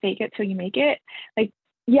of like, fake it till you make it. Like,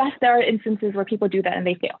 yes, there are instances where people do that and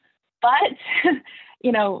they fail. But,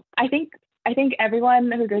 you know, I think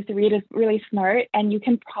everyone who goes to Reed is really smart, and you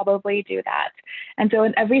can probably do that. And so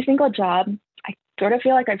in every single job, I sort of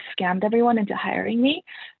feel like I've scammed everyone into hiring me,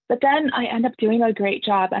 but then I end up doing a great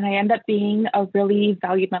job, and I end up being a really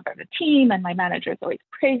valued member of the team, and my managers always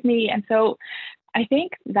praise me. And so I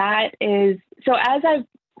think that is, so as I've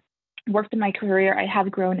worked in my career, I have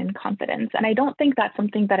grown in confidence. And I don't think that's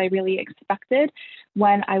something that I really expected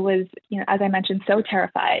when I was, you know, as I mentioned, so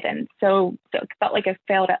terrified and so felt like I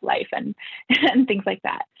failed at life and things like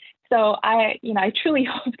that. So I truly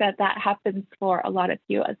hope that that happens for a lot of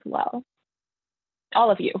you as well. All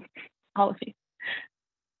of you.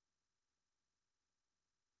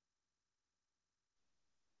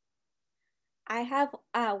 I have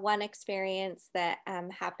one experience that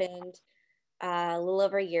happened a little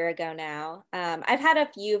over a year ago now. I've had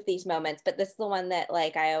a few of these moments, but this is the one that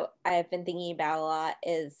like I've been thinking about a lot.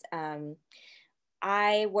 Is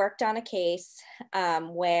I worked on a case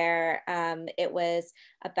where it was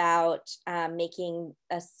about making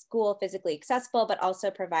a school physically accessible, but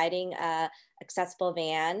also providing a accessible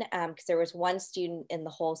van, because there was one student in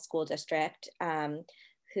the whole school district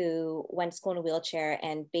who went to school in a wheelchair,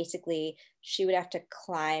 and basically she would have to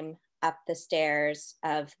climb up the stairs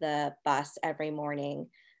of the bus every morning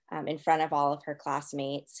in front of all of her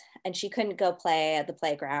classmates. And she couldn't go play at the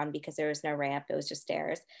playground because there was no ramp, it was just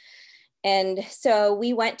stairs. And so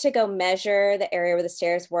we went to go measure the area where the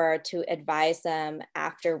stairs were to advise them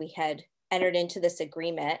after we had entered into this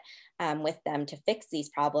agreement with them to fix these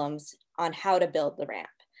problems on how to build the ramp.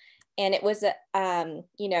 and it was,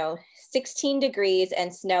 16 degrees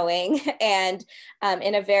and snowing, and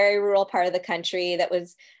in a very rural part of the country that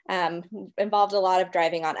was involved a lot of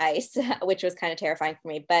driving on ice, which was kind of terrifying for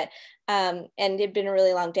me. But and it'd been a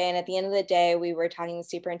really long day. And at the end of the day, we were talking to the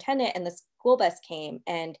superintendent, and the school bus came,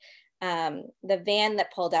 and the van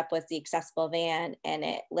that pulled up was the accessible van, and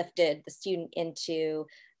it lifted the student into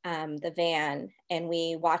the van, and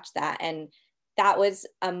we watched that. And that was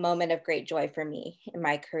a moment of great joy for me in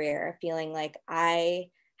my career, feeling like I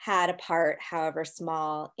had a part, however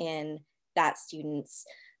small, in that student's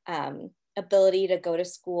ability to go to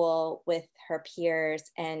school with her peers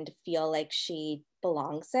and feel like she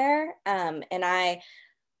belongs there. And I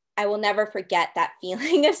will never forget that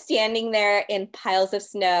feeling of standing there in piles of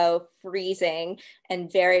snow, freezing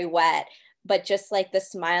and very wet, but just like the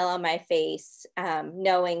smile on my face,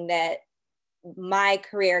 knowing that my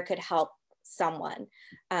career could help someone,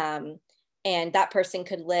 and that person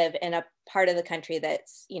could live in a part of the country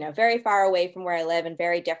that's, very far away from where I live and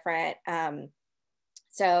very different.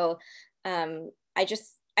 So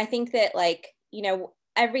I think that, like,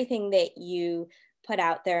 everything that you put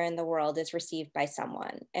out there in the world is received by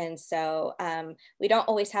someone. And so we don't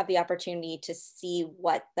always have the opportunity to see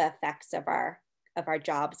what the effects of our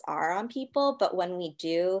jobs are on people. But when we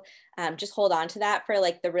do, just hold on to that for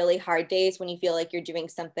like the really hard days when you feel like you're doing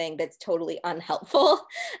something that's totally unhelpful.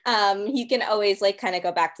 You can always like kind of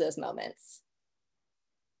go back to those moments.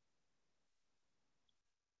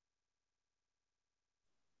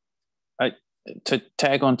 To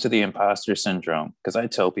tag on to the imposter syndrome, because I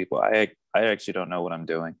tell people I actually don't know what I'm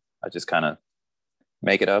doing. I just kind of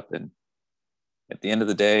make it up, and at the end of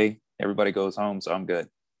the day, everybody goes home, so I'm good.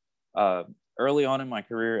 Early on in my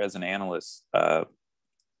career as an analyst, I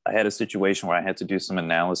had a situation where I had to do some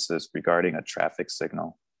analysis regarding a traffic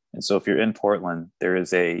signal. And so if you're in Portland, there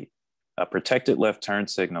is a protected left turn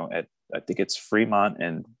signal at, I think it's Fremont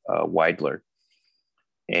and Weidler.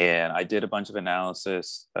 And I did a bunch of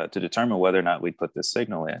analysis to determine whether or not we'd put this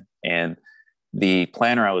signal in. And the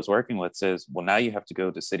planner I was working with says, well, now you have to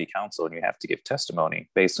go to city council and you have to give testimony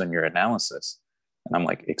based on your analysis. And I'm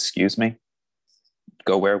like, excuse me?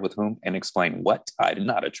 Go where, with whom, and explain what? I'm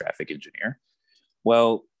not a traffic engineer.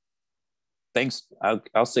 Well, thanks.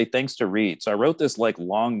 I'll say thanks to Reed. So I wrote this like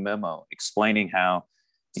long memo explaining how,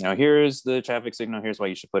 here's the traffic signal. Here's why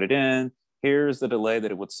you should put it in. Here's the delay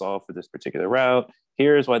that it would solve for this particular route.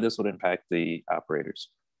 Here's why this would impact the operators,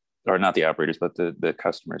 or not the operators, but the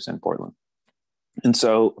customers in Portland. And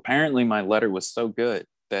so apparently my letter was so good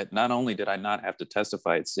that not only did I not have to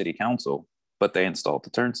testify at city council, but they installed the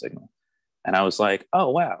turn signal. And I was like, oh,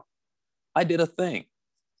 wow, I did a thing.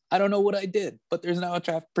 I don't know what I did, but there's now a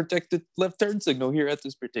traffic protected left turn signal here at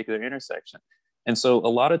this particular intersection. And so a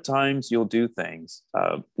lot of times you'll do things,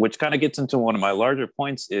 which kind of gets into one of my larger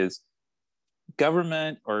points is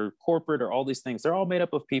government or corporate or all these things, they're all made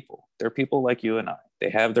up of people. They're people like you and I. They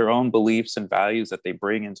have their own beliefs and values that they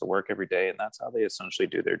bring into work every day. And that's how they essentially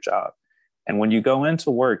do their job. And when you go into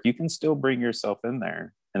work, you can still bring yourself in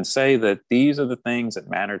there and say that these are the things that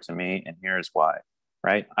matter to me, and here's why,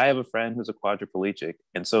 right? I have a friend who's a quadriplegic,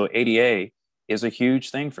 and so ADA is a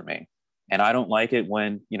huge thing for me. And I don't like it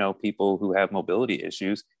when, people who have mobility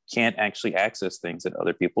issues can't actually access things that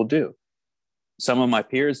other people do. Some of my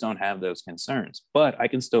peers don't have those concerns, but I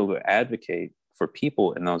can still advocate for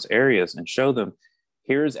people in those areas and show them,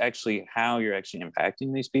 here's actually how you're actually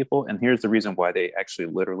impacting these people. And here's the reason why they actually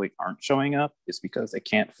literally aren't showing up is because they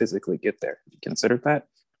can't physically get there. Have you considered that?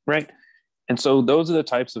 Right. And so those are the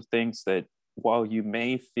types of things that while you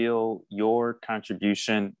may feel your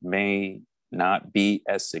contribution may not be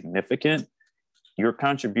as significant, your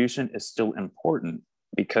contribution is still important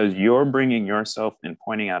because you're bringing yourself and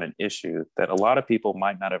pointing out an issue that a lot of people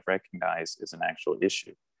might not have recognized as an actual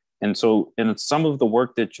issue. And so in some of the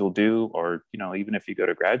work that you'll do, or, even if you go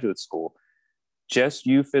to graduate school, just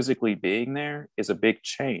you physically being there is a big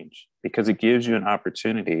change because it gives you an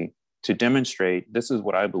opportunity to demonstrate this is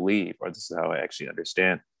what I believe, or this is how I actually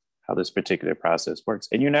understand how this particular process works.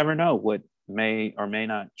 And you never know what may or may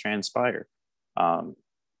not transpire.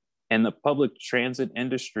 In the public transit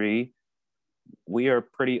industry, we are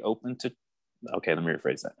pretty open to, okay, let me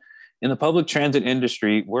rephrase that. In the public transit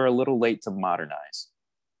industry, we're a little late to modernize.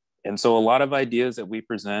 And so a lot of ideas that we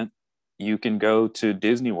present, you can go to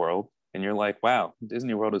Disney World and you're like, wow,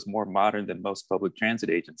 Disney World is more modern than most public transit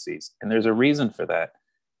agencies. And there's a reason for that.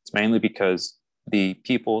 It's mainly because the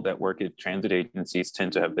people that work at transit agencies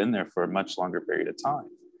tend to have been there for a much longer period of time.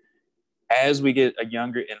 as we get a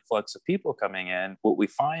younger influx of people coming in, what we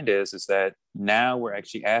find is that now we're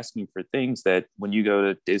actually asking for things that when you go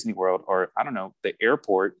to Disney World or, I don't know, the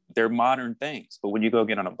airport, they're modern things. But when you go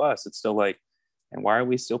get on a bus, it's still like, and why are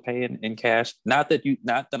we still paying in cash? Not that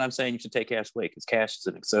I'm saying you should take cash away, because cash is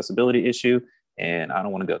an accessibility issue and I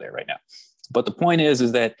don't want to go there right now. But the point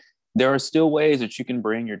is that there are still ways that you can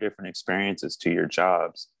bring your different experiences to your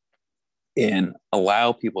jobs and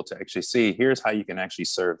allow people to actually see, here's how you can actually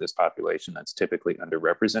serve this population that's typically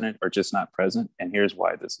underrepresented or just not present. And here's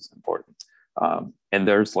why this is important. And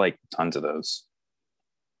there's like tons of those.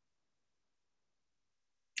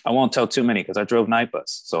 I won't tell too many because I drove night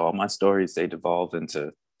bus. So all my stories, they devolved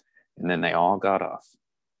into, and then they all got off.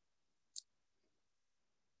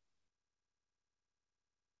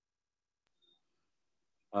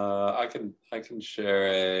 I can share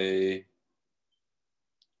a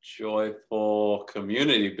joyful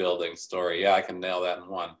community building story. Yeah, I can nail that in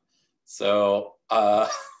one. So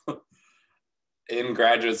in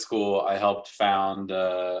graduate school, I helped found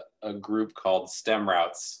a group called STEM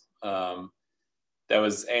Routes that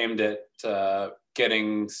was aimed at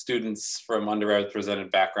getting students from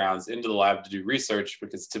underrepresented backgrounds into the lab to do research,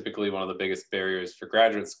 because typically one of the biggest barriers for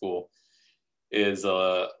graduate school is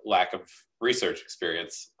a lack of research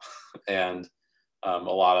experience. And a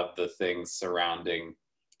lot of the things surrounding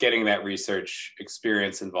getting that research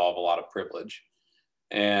experience involve a lot of privilege.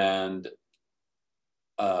 And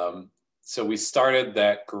so we started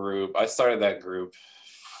that group. I started that group.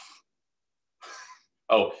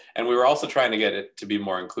 Oh, and we were also trying to get it to be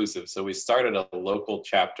more inclusive. So we started a local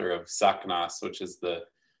chapter of SACNAS, which is the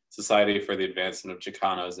Society for the Advancement of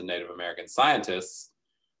Chicanos and Native American Scientists.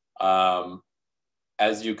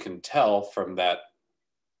 As you can tell from that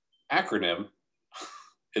acronym,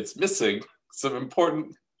 it's missing some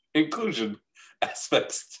important inclusion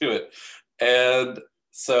aspects to it. And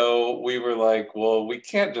so we were like, well, we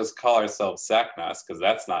can't just call ourselves SACNAS because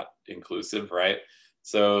that's not inclusive, right?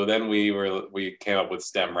 So then we came up with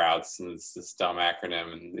STEM Routes, and it's this dumb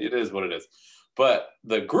acronym, and it is what it is. But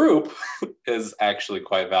the group is actually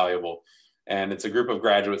quite valuable. And it's a group of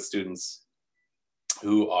graduate students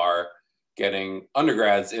who are getting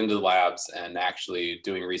undergrads into the labs and actually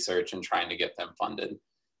doing research and trying to get them funded.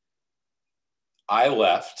 I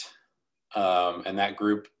left, and that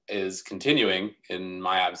group is continuing in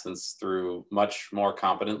my absence through much more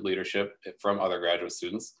competent leadership from other graduate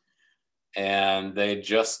students. And they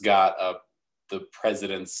just got the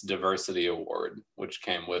President's Diversity Award, which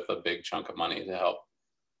came with a big chunk of money to help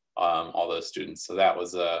all those students. So that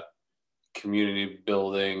was a community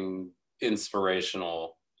building,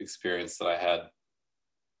 inspirational experience that I had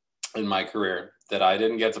in my career that I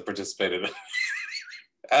didn't get to participate in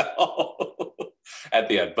at all at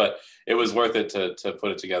the end, but it was worth it to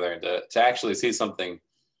put it together, and to actually see something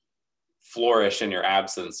flourish in your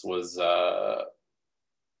absence was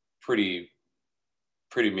pretty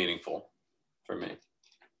meaningful for me.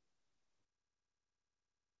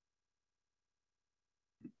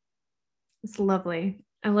 It's lovely.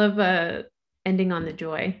 I love ending on the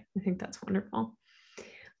joy. I think that's wonderful.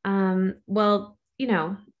 Well,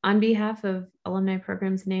 on behalf of Alumni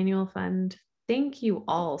Programs Annual Fund, thank you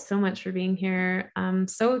all so much for being here. I'm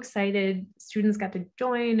so excited students got to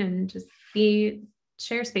join and just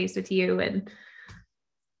share space with you and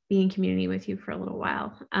be in community with you for a little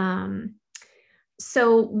while.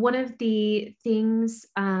 So one of the things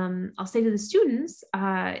I'll say to the students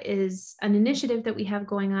is an initiative that we have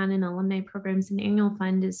going on in Alumni Programs and Annual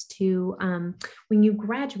Fund is to, when you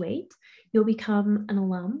graduate, you'll become an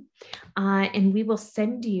alum, and we will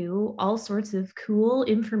send you all sorts of cool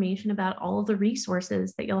information about all of the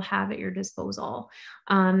resources that you'll have at your disposal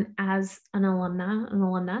as an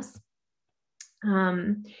alumnus.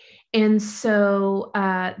 And so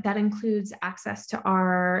that includes access to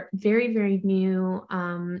our very, very new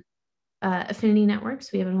affinity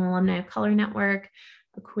networks. We have an Alumni of Color network,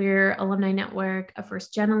 a queer alumni network, a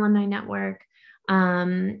first gen alumni network,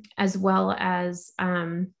 as well as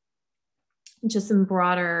just some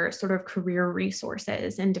broader sort of career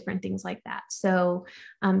resources and different things like that. So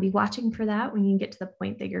be watching for that when you get to the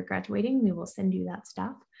point that you're graduating. We will send you that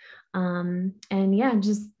stuff. And yeah,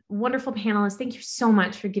 just wonderful panelists. Thank you so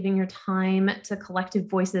much for giving your time to Collective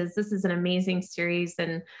Voices. This is an amazing series,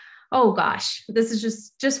 and oh gosh, this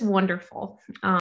is just wonderful.